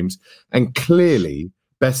revenue streams. And clearly,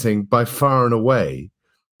 betting by far and away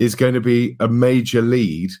is going to be a major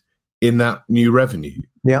lead in that new revenue.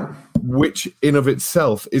 Yeah. Which in of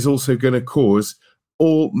itself is also going to cause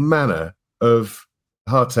all manner of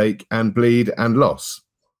heartache and bleed and loss.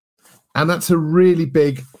 And that's a really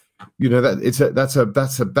big, that's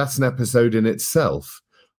an episode in itself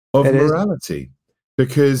of morality.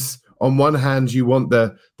 Because on one hand, you want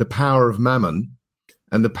the power of mammon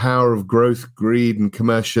and the power of growth, greed, and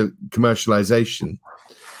commercialization.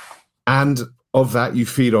 And of that, you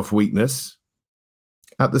feed off weakness.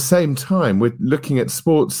 At the same time, we're looking at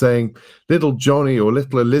sports saying little Johnny or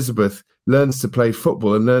little Elizabeth learns to play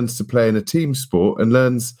football and learns to play in a team sport and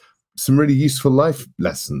learns some really useful life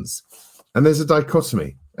lessons. And there's a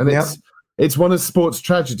dichotomy. And it's one of sports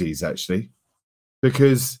tragedies, actually.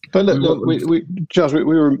 Because, but look,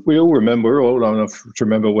 we all remember, we're all old enough to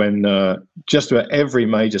remember when just about every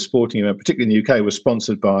major sporting event, particularly in the UK, was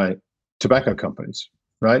sponsored by tobacco companies,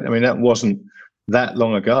 right? I mean, that wasn't that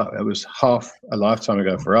long ago. It was half a lifetime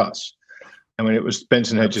ago for us. I mean, it was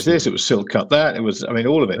Benson Hedges this, it was Silk Cut that, it was,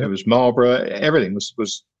 all of it. It was Marlboro, everything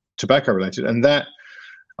was tobacco related. And that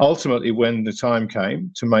ultimately, when the time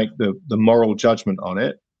came to make the moral judgment on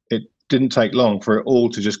it, it didn't take long for it all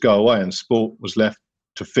to just go away, and sport was left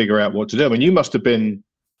to figure out what to do. I mean, you must have been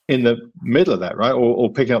in the middle of that, right?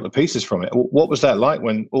 Or picking up the pieces from it. What was that like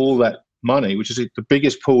when all that money, which is the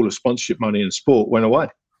biggest pool of sponsorship money in sport, went away?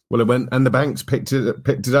 Well, it went, and the banks picked it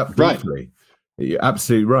up briefly. Right. You're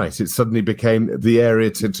absolutely right. It suddenly became the area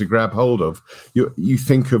to grab hold of. You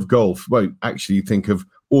think of golf. Well, actually, you think of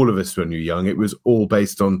all of us when you're young. It was all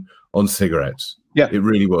based on cigarettes. Yeah, it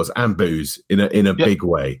really was, and booze in a big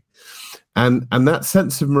way. And that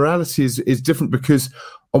sense of morality is different because,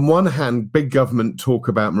 on one hand, big government talk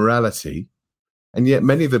about morality, and yet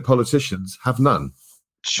many of the politicians have none.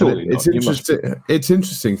 Surely it's interesting. It's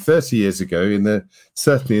interesting. 30 years ago,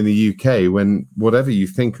 certainly in the UK, when whatever you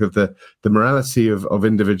think of the morality of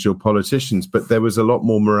individual politicians, but there was a lot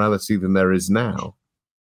more morality than there is now.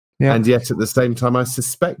 Yeah. And yet, at the same time, I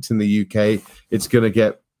suspect in the UK, it's going to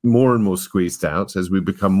get more and more squeezed out as we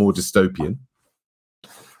become more dystopian.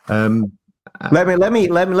 Let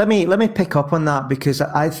me pick up on that, because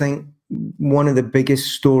I think one of the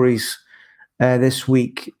biggest stories this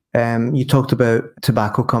week. You talked about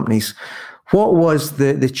tobacco companies. What was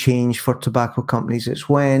the change for tobacco companies? It's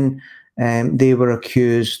when they were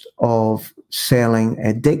accused of selling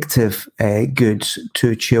addictive goods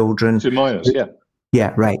to children. To minors, yeah.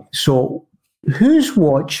 Yeah, right. So who's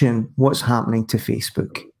watching what's happening to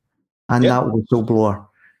Facebook and that whistleblower?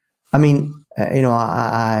 I mean,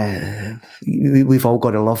 we've all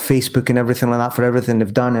got to love Facebook and everything like that for everything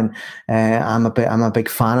they've done, and I'm a big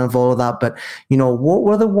fan of all of that. But what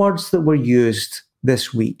were the words that were used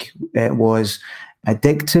this week? It was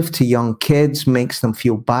addictive to young kids, makes them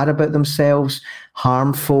feel bad about themselves,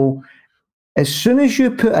 harmful. As soon as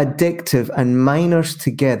you put addictive and minors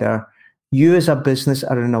together, you as a business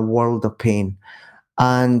are in a world of pain.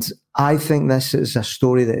 And I think this is a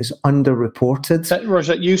story that is underreported.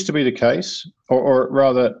 Roger, that used to be the case, or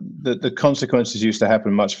rather, the consequences used to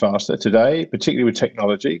happen much faster. Today, particularly with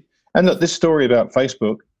technology, and look, this story about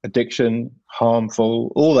Facebook, addiction,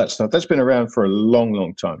 harmful, all that stuff, that's been around for a long,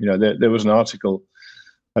 long time. There was an article,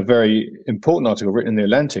 a very important article written in The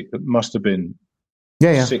Atlantic that must have been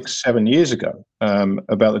 6-7 years ago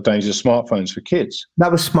about the dangers of smartphones for kids.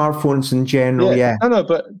 That was smartphones in general, yeah. No,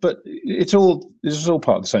 but this is all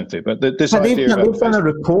part of the same thing. But they've done a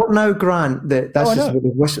report now, Grant.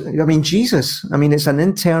 Jesus. I mean, it's an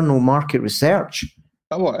internal market research.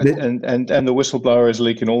 And the whistleblower is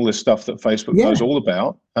leaking all this stuff that Facebook knows all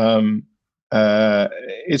about.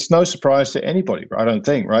 it's no surprise to anybody, I don't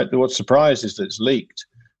think, right? What's surprised is that it's leaked.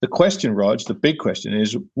 The question, Rog, the big question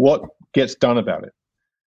is what gets done about it?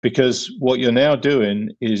 Because what you're now doing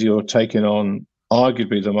is you're taking on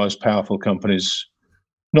arguably the most powerful companies,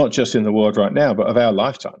 not just in the world right now, but of our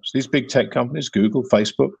lifetimes. These big tech companies, Google,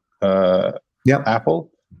 Facebook,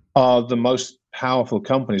 Apple, are the most powerful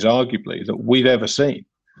companies, arguably, that we've ever seen.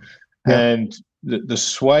 Yeah. And the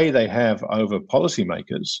sway they have over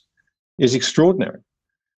policymakers is extraordinary.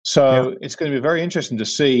 So it's going to be very interesting to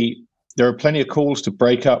see. There are plenty of calls to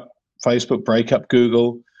break up Facebook, break up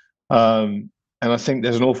Google. And I think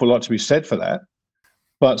there's an awful lot to be said for that.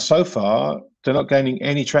 But so far, they're not gaining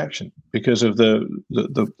any traction because of the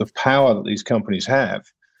power that these companies have.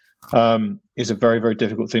 Is a very, very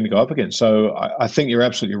difficult thing to go up against. So I think you're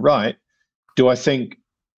absolutely right. Do I think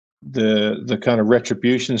the kind of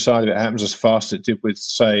retribution side of it happens as fast as it did with,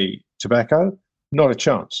 say, tobacco? Not a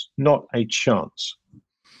chance. Not a chance.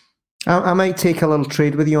 I might take a little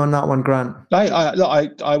trade with you on that one, Grant.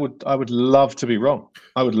 I would love to be wrong.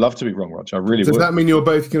 I would love to be wrong, Roger. I really would. Does that mean you're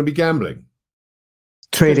both going to be gambling?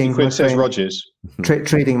 Trading, my says friend. Rogers.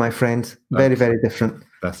 Trading, my friend. Very, very different.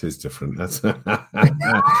 That is different. That's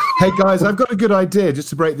Hey guys, I've got a good idea just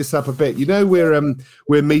to break this up a bit. You know,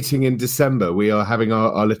 we're meeting in December. We are having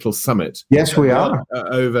our little summit. Yes, we are.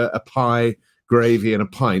 Over a pie, gravy, and a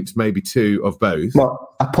pint, maybe two of both. Well,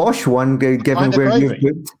 a posh one, given where you've booked.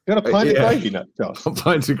 You got a pint of gravy now, Josh. A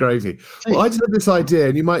pint of gravy. Well, I just had this idea,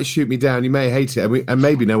 and you might shoot me down. You may hate it, and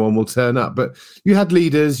maybe no one will turn up. But you had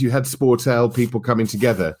leaders, you had Sportel, people coming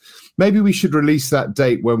together. Maybe we should release that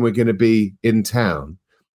date when we're going to be in town,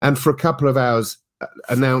 and for a couple of hours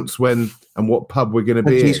announce when and what pub we're going to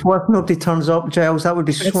be in. What if nobody turns up, Giles? That would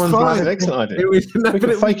be so an excellent idea. We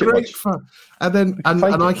can fake it, great fun. And then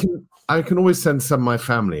I can always send some of my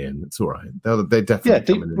family in. It's all right. They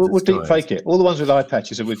definitely we'll deep fake it. All the ones with eye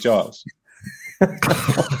patches are with Giles.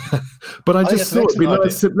 But I just thought it'd be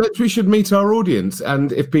nice. We should meet our audience,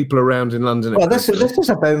 and if people are around in London, well, this is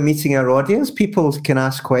about meeting our audience. People can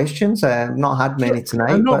ask questions. I've not had many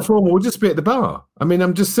tonight. And not formal. We'll just be at the bar. I mean,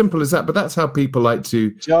 I'm just simple as that. But that's how people like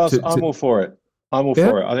to. Giles, I'm all for it. I'm all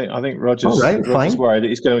for it. I think Roger's worried that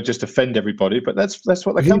he's going to just offend everybody, but that's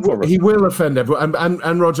what they come for. Roger. He will offend everyone.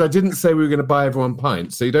 And Roger, I didn't say we were going to buy everyone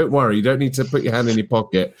pints, so you don't worry. You don't need to put your hand in your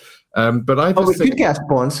pocket. But I just we could get a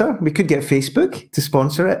sponsor. We could get Facebook to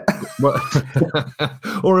sponsor it,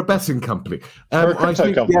 or a betting company, or a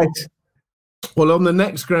crypto company. Yes. Well, on the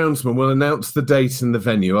next Groundsman, we'll announce the date and the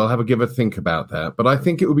venue. I'll have a give a think about that. But I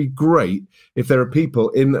think it would be great if there are people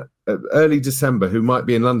in early December who might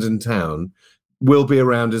be in London town, will be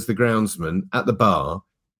around as the groundsman at the bar,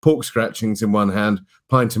 pork scratchings in one hand,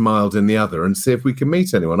 pint of mild in the other, and see if we can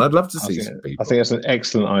meet anyone. I'd love to see some people. I think that's an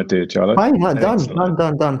excellent idea, Charlie. Fine, done.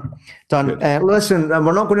 Listen,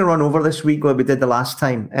 we're not going to run over this week like we did the last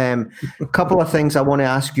time. A couple of things I want to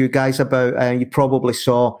ask you guys about. You probably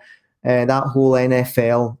saw that whole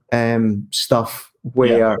NFL stuff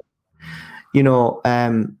where,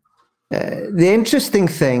 the interesting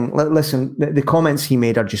thing, listen, the comments he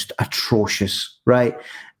made are just atrocious, right?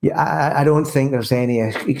 I don't think there's any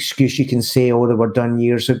excuse you can say, oh, they were done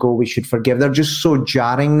years ago, we should forgive. They're just so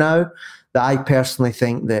jarring now that I personally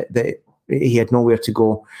think that he had nowhere to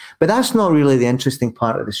go. But that's not really the interesting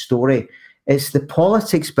part of the story. It's the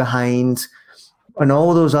politics behind, and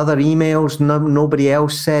all those other emails, nobody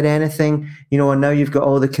else said anything, and now you've got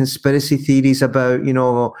all the conspiracy theories about,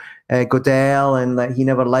 Goodell, and that he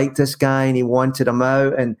never liked this guy and he wanted him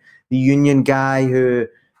out, and the union guy who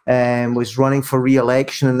was running for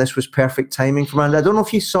re-election, and this was perfect timing for him. I don't know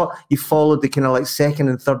if you followed the kind of like second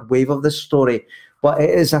and third wave of this story, but it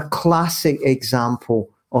is a classic example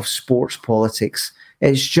of sports politics.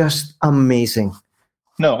 It's just amazing.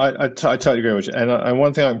 No, I totally agree with you. And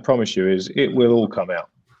one thing I can promise you is it will all come out.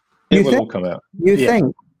 It will all come out. You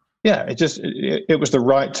think? Yeah, it was the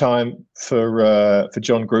right time for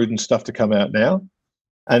John Gruden's stuff to come out now,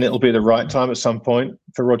 and it'll be the right time at some point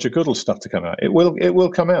for Roger Goodell's stuff to come out. It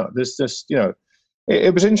will come out. There's just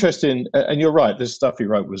it was interesting, and you're right. This stuff he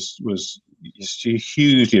wrote was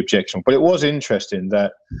hugely objectionable, but it was interesting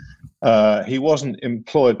that he wasn't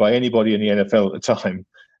employed by anybody in the NFL at the time,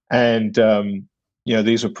 and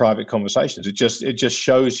these were private conversations. It just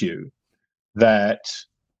shows you that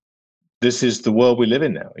this is the world we live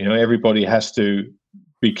in now. Everybody has to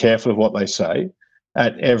be careful of what they say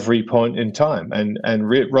at every point in time. And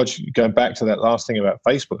Roger, going back to that last thing about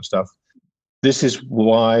Facebook stuff, this is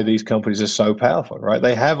why these companies are so powerful, right?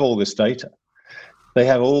 They have all this data. They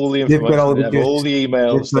have all the information. They have all the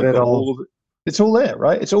emails. It's all there,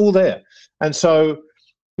 right? It's all there. And so,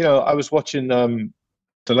 I was watching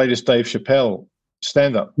the latest Dave Chappelle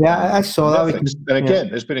stand-up. Yeah, I saw that. And again,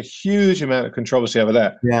 there's been a huge amount of controversy over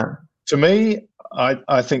that. Yeah. To me,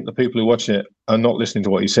 I think the people who watch it are not listening to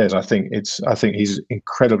what he says. I think he's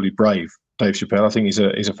incredibly brave, Dave Chappelle. I think he's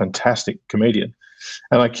a fantastic comedian.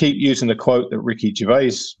 And I keep using the quote that Ricky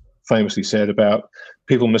Gervais famously said about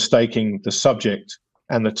people mistaking the subject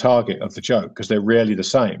and the target of the joke because they're rarely the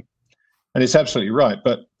same. And it's absolutely right.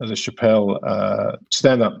 But the Chappelle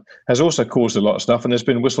stand-up has also caused a lot of stuff. And there's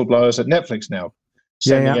been whistleblowers at Netflix now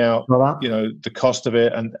sending out, the cost of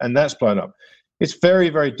it. And that's blown up. It's very,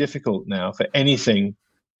 very difficult now for anything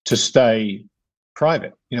to stay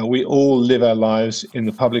private. We all live our lives in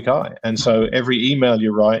the public eye. And so every email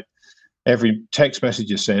you write, every text message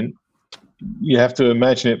you send, you have to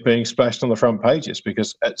imagine it being splashed on the front pages,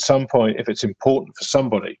 because at some point, if it's important for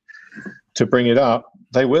somebody to bring it up,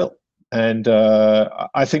 they will. And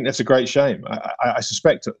I think that's a great shame. I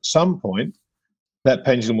suspect at some point that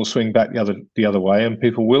pendulum will swing back the other way, and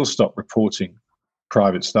people will stop reporting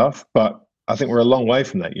private stuff. But I think we're a long way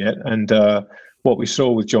from that yet. And what we saw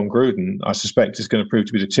with John Gruden, I suspect, is going to prove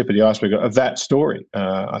to be the tip of the iceberg of that story.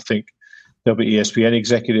 I think there'll be ESPN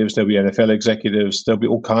executives, there'll be NFL executives, there'll be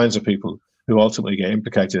all kinds of people who ultimately get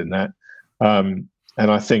implicated in that. And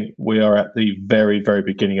I think we are at the very, very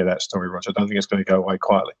beginning of that story, Roger. I don't think it's going to go away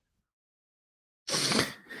quietly.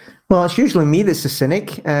 Well, it's usually me that's the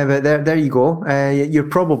cynic, but there you go. You're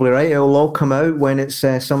probably right. It'll all come out when it's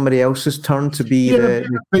somebody else's turn to be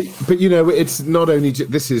But it's not only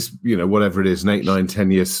this is whatever it is, an 8, 9,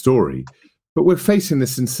 10 year story, but we're facing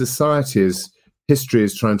this in society as history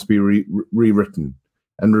is trying to be rewritten,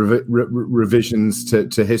 and revisions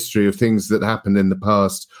to history of things that happened in the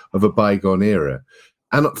past of a bygone era.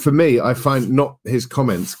 And for me, I find not his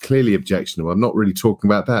comments clearly objectionable. I'm not really talking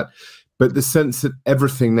about that. But the sense that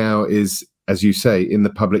everything now is, as you say, in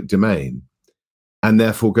the public domain, and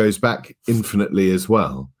therefore goes back infinitely as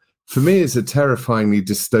well, for me is a terrifyingly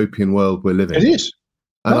dystopian world we're living in. It is.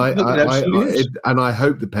 And I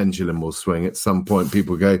hope the pendulum will swing at some point.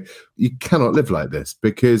 People go, you cannot live like this,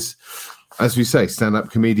 because, as we say,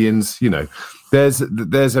 stand-up comedians, there's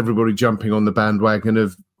everybody jumping on the bandwagon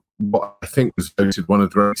of what I think was voted one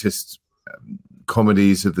of the greatest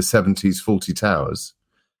comedies of the 70s, Fawlty Towers,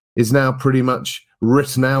 is now pretty much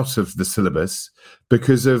written out of the syllabus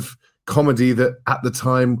because of comedy that at the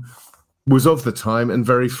time was of the time and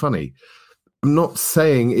very funny. I'm not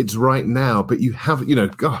saying it's right now, but you have,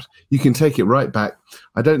 God, you can take it right back.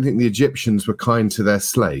 I don't think the Egyptians were kind to their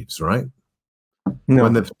slaves, right? No.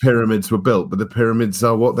 When the pyramids were built, but the pyramids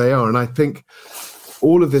are what they are. And I think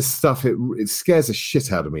all of this stuff, it scares the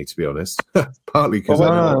shit out of me, to be honest. Partly because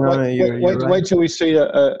wait till we see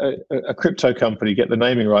a crypto company get the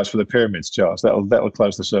naming rights for the pyramids, Charles. That'll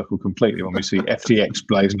close the circle completely when we see FTX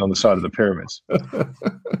blazing on the side of the pyramids.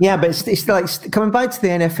 Yeah, but it's like coming back to the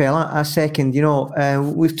NFL a second.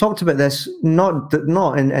 We've talked about this not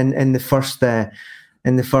in the first. The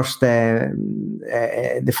first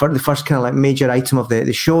kind of like major item of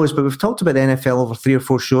the shows, but we've talked about the NFL over 3 or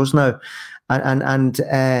 4 shows now, and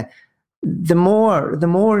the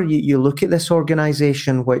more you look at this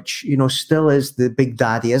organization, which still is the big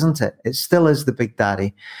daddy, isn't it? It still is the big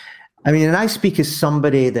daddy. I mean, and I speak as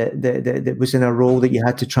somebody that was in a role that you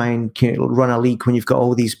had to try and run a league when you've got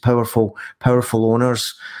all these powerful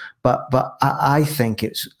owners. But I think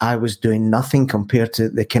I was doing nothing compared to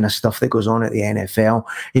the kind of stuff that goes on at the NFL.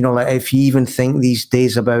 Like if you even think these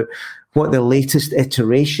days about what the latest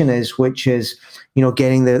iteration is, which is,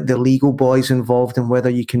 getting the legal boys involved in whether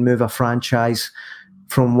you can move a franchise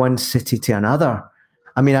from one city to another.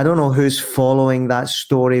 I mean, I don't know who's following that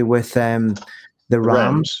story with the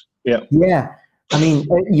Rams. Yeah. Yeah. I mean,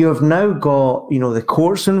 you have now got, the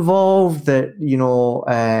courts involved that,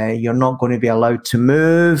 you're not going to be allowed to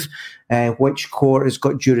move. Which court has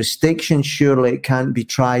got jurisdiction? Surely it can't be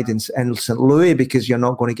tried in St. Louis because you're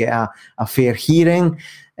not going to get a fair hearing.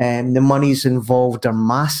 The monies involved are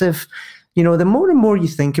massive. The more and more you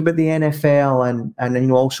think about the NFL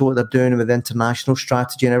and also what they're doing with international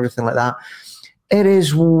strategy and everything like that, it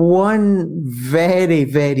is one very,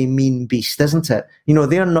 very mean beast, isn't it?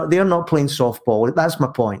 They're not playing softball. That's my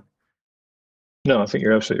point. No, I think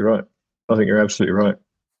you're absolutely right.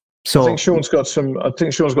 So I think Sean's got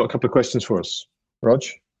a couple of questions for us. Rog?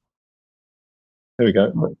 There we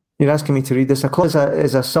go. You're asking me to read this. A club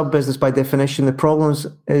is a sub-business by definition. The problem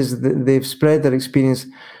is that they've spread their experience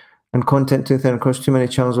and content to them across too many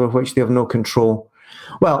channels over which they have no control.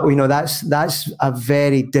 Well, that's a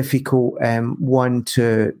very difficult one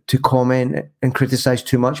to comment and criticize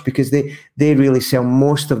too much, because they really sell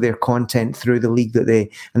most of their content through the league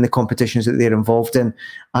and the competitions that they're involved in,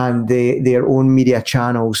 and their own media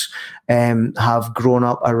channels have grown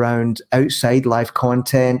up around outside live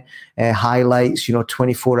content, highlights,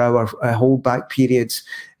 24-hour holdback periods,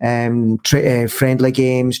 friendly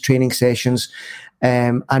games, training sessions.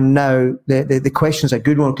 And now the question's a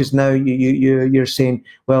good one, because now you're saying,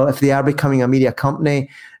 well, if they are becoming a media company,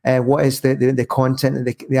 what is the content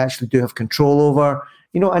that they actually do have control over?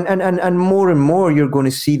 And more you're going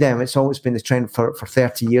to see them. It's always been the trend for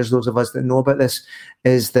 30 years. Those of us that know about this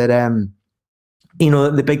is that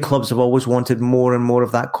the big clubs have always wanted more and more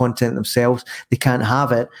of that content themselves. They can't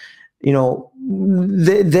have it.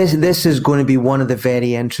 This is going to be one of the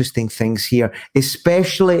very interesting things here,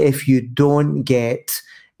 especially if you don't get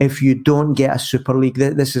a Super League.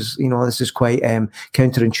 This is quite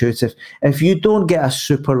counterintuitive. If you don't get a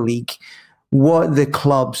Super League, what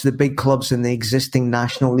the big clubs in the existing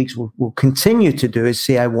national leagues will continue to do is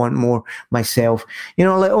say, I want more myself.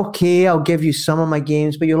 Okay, I'll give you some of my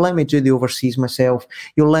games, but you'll let me do the overseas myself.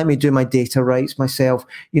 You'll let me do my data rights myself,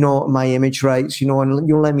 my image rights, and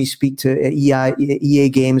you'll let me speak to EA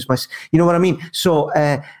games. You know what I mean? So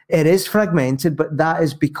it is fragmented, but that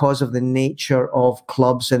is because of the nature of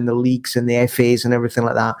clubs and the leagues and the FAs and everything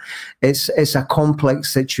like that. It's a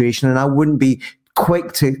complex situation, and I wouldn't be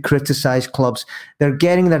quick to criticize clubs. They're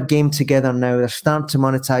getting their game together now. They're starting to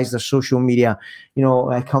monetize their social media.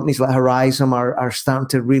 Companies like Horizon are starting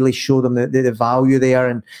to really show them the value there,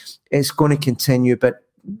 and it's going to continue. But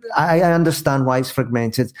I understand why it's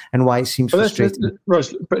fragmented and why it seems frustrating.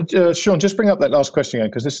 Sean, just bring up that last question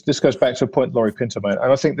again, because this goes back to a point Laurie Pinto made,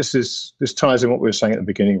 and I think this ties in what we were saying at the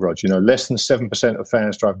beginning, Rog. Less than 7% of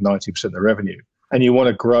fans drive 90% of the revenue, and you want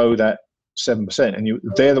to grow that 7%, and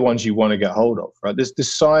they're the ones you want to get hold of, right? This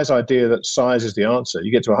size idea that size is the answer. You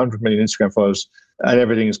get to 100 million Instagram followers and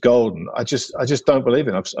everything is golden. I just don't believe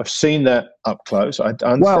it. I've seen that up close. I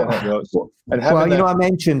understand how it works. I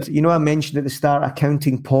mentioned at the start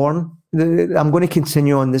accounting porn. I'm going to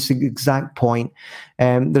continue on this exact point.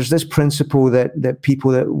 There's this principle that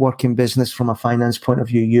people that work in business from a finance point of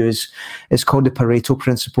view use. It's called the Pareto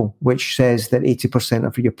principle, which says that 80%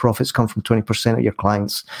 of your profits come from 20% of your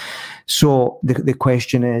clients. So the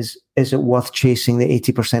question is it worth chasing the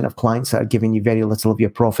 80% of clients that are giving you very little of your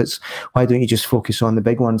profits? Why don't you just focus on the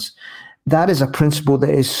big ones? That is a principle that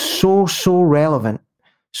is so relevant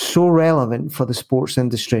for the sports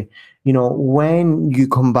industry. When you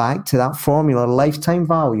come back to that formula, lifetime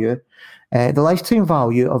value, the lifetime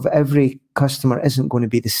value of every customer isn't going to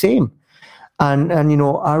be the same. And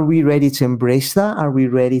are we ready to embrace that? Are we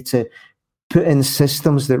ready to put in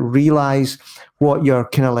systems that realize what your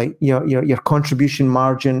kind of like your contribution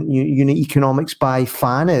margin, unit economics by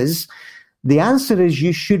fan is? The answer is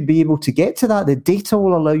you should be able to get to that. The data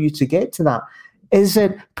will allow you to get to that. Is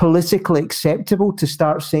it politically acceptable to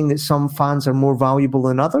start saying that some fans are more valuable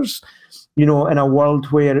than others? In a world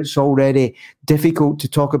where it's already difficult to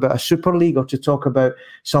talk about a Super League or to talk about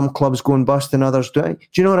some clubs going bust and others doing. Do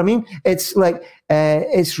you know what I mean? It's like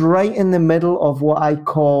it's right in the middle of what I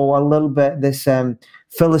call a little bit this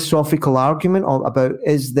philosophical argument about,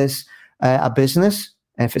 is this a business?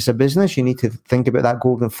 If it's a business, you need to think about that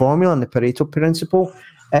golden formula and the Pareto principle.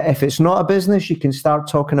 If it's not a business, you can start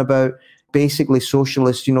talking about basically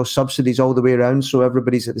socialist, subsidies all the way around, so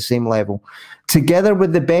everybody's at the same level. Together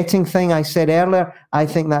with the betting thing I said earlier, I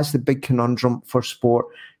think that's the big conundrum for sport.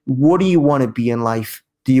 What do you want to be in life?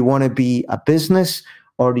 Do you want to be a business,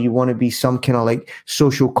 or do you want to be some kind of like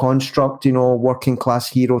social construct, working class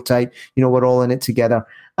hero type? We're all in it together.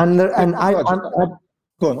 Go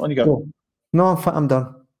on, you go. No, I'm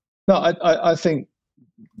done. No, I think,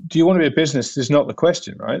 do you want to be a business is not the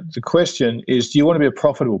question, right? The question is, do you want to be a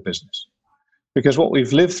profitable business? Because what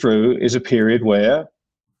we've lived through is a period where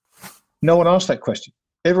no one asked that question.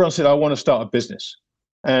 Everyone said, I want to start a business.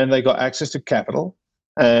 And they got access to capital.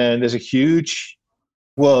 And there's a huge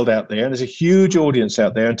world out there. And there's a huge audience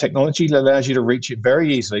out there. And technology allows you to reach it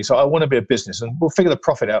very easily. So I want to be a business. And we'll figure the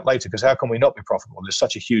profit out later, because how can we not be profitable? There's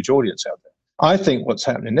such a huge audience out there. I think what's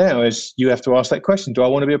happening now is you have to ask that question. Do I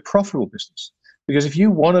want to be a profitable business? Because if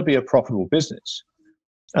you want to be a profitable business,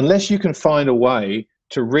 unless you can find a way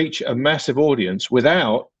to reach a massive audience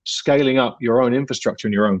without scaling up your own infrastructure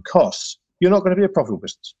and your own costs, you're not going to be a profitable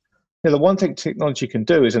business. The one thing technology can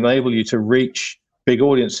do is enable you to reach big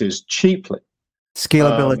audiences cheaply.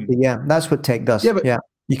 Scalability, that's what tech does. Yeah,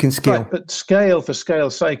 you can scale. Right, but scale for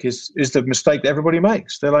scale's sake is the mistake that everybody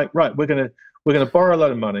makes. They're like, right, we're going to borrow a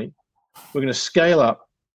lot of money, we're going to scale up,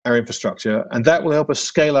 our infrastructure, and that will help us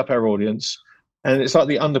scale up our audience. And it's like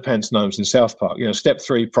the underpants gnomes in South Park, step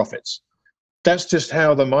 3, profits. That's just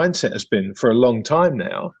how the mindset has been for a long time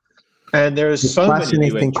now. And there is so many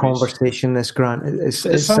new entries. Conversation, this, Grant.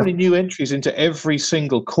 There's so many new entries into every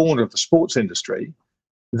single corner of the sports industry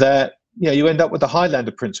that you end up with the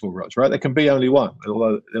Highlander principle, Rog, right? There can be only one,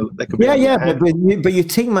 although there can be but you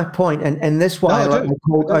take my point, and this what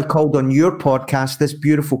I called on your podcast, this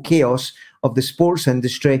beautiful chaos of the sports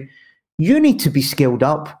industry. You need to be scaled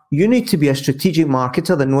up. You need to be a strategic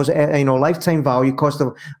marketer that knows, lifetime value, cost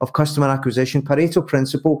of customer acquisition, Pareto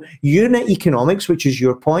principle, unit economics, which is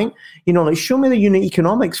your point. Show me the unit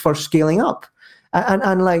economics for scaling up.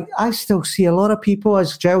 And I still see a lot of people,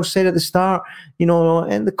 as Giles said at the start, in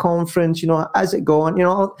the conference, as it going,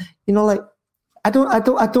 I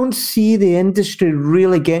don't see the industry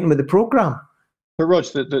really getting with the program. But Rog,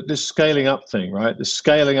 this scaling up thing, right? The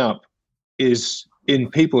scaling up is, in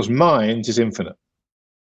people's minds, is infinite,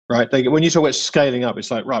 right? When you talk about scaling up,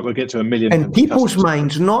 it's like, right, we'll get to 1 million. In people's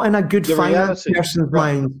minds, not in a good finance person's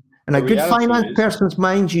mind. In a good finance person's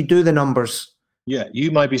mind, you do the numbers. Yeah,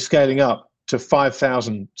 you might be scaling up to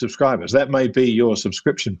 5,000 subscribers. That may be your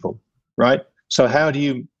subscription pool, right? So how do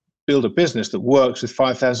you build a business that works with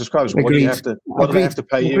 5,000 subscribers? What do they have to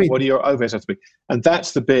pay you? What do your overheads have to be? And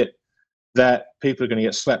that's the bit that people are going to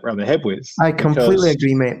get slapped around the head with. I completely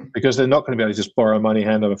agree, mate. Because they're not going to be able to just borrow money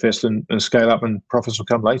hand over fist and scale up, and profits will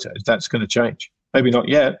come later. That's going to change. Maybe not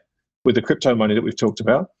yet with the crypto money that we've talked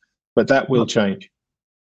about, but that will change.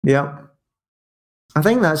 Yeah. I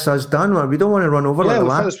think that's us done. We don't want to run over like the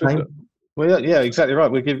last time. Well, yeah, exactly right.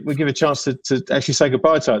 We give a chance to actually say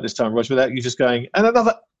goodbye to it this time, Roger, without you just going, and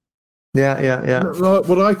another. Yeah.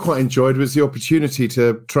 What I quite enjoyed was the opportunity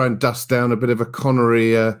to try and dust down a bit of a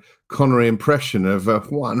Connery impression of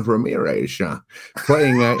Juan Ramirez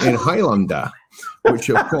playing in Highlander, which,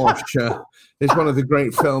 of course, is one of the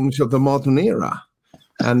great films of the modern era.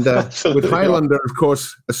 And with Highlander, of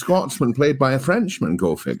course, a Scotsman played by a Frenchman,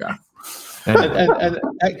 go figure. And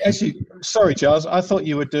actually, sorry, Giles, I thought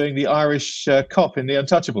you were doing the Irish cop in the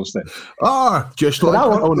Untouchables thing. Just like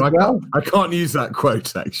I can't use that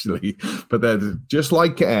quote actually, but they're just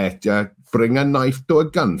like bring a knife to a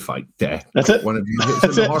gunfight. That's it. One of you hits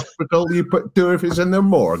in the hospital, you put 2 if it's in the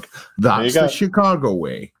morgue. That's the Chicago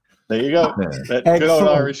way. There you go. Good old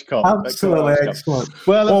Irish cop. Absolutely excellent.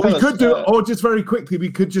 Well, we could do. just very quickly, we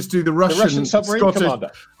could just do the Russian submarine commander.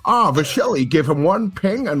 Vasily, give him 1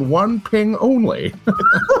 ping and 1 ping only.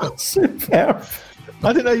 Superb.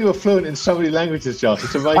 I didn't know you were fluent in so many languages, Josh.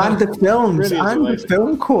 It's amazing. And the films, the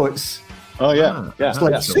film quotes. Oh yeah, yeah. It's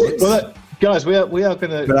like well, guys, we are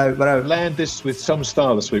going to land this with some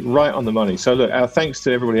style this week, right on the money. So look, our thanks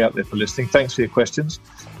to everybody out there for listening. Thanks for your questions.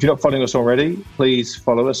 If you're not following us already, please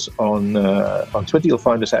follow us on Twitter. You'll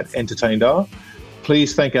find us at EntertainedR.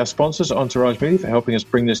 Please thank our sponsors, Entourage Media, for helping us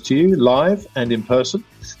bring this to you live and in person.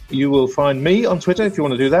 You will find me on Twitter, if you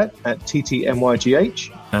want to do that, at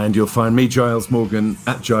TTMYGH. And you'll find me, Giles Morgan,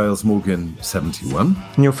 at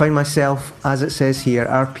GilesMorgan71. And you'll find myself, as it says here,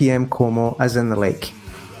 RPM Como, as in the lake.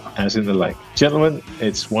 As in the lake. Gentlemen,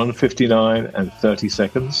 it's 1:59 and 30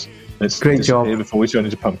 seconds. Let's Great job. Here before we turn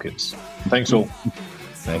into pumpkins. Thanks all.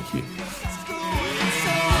 Thank you.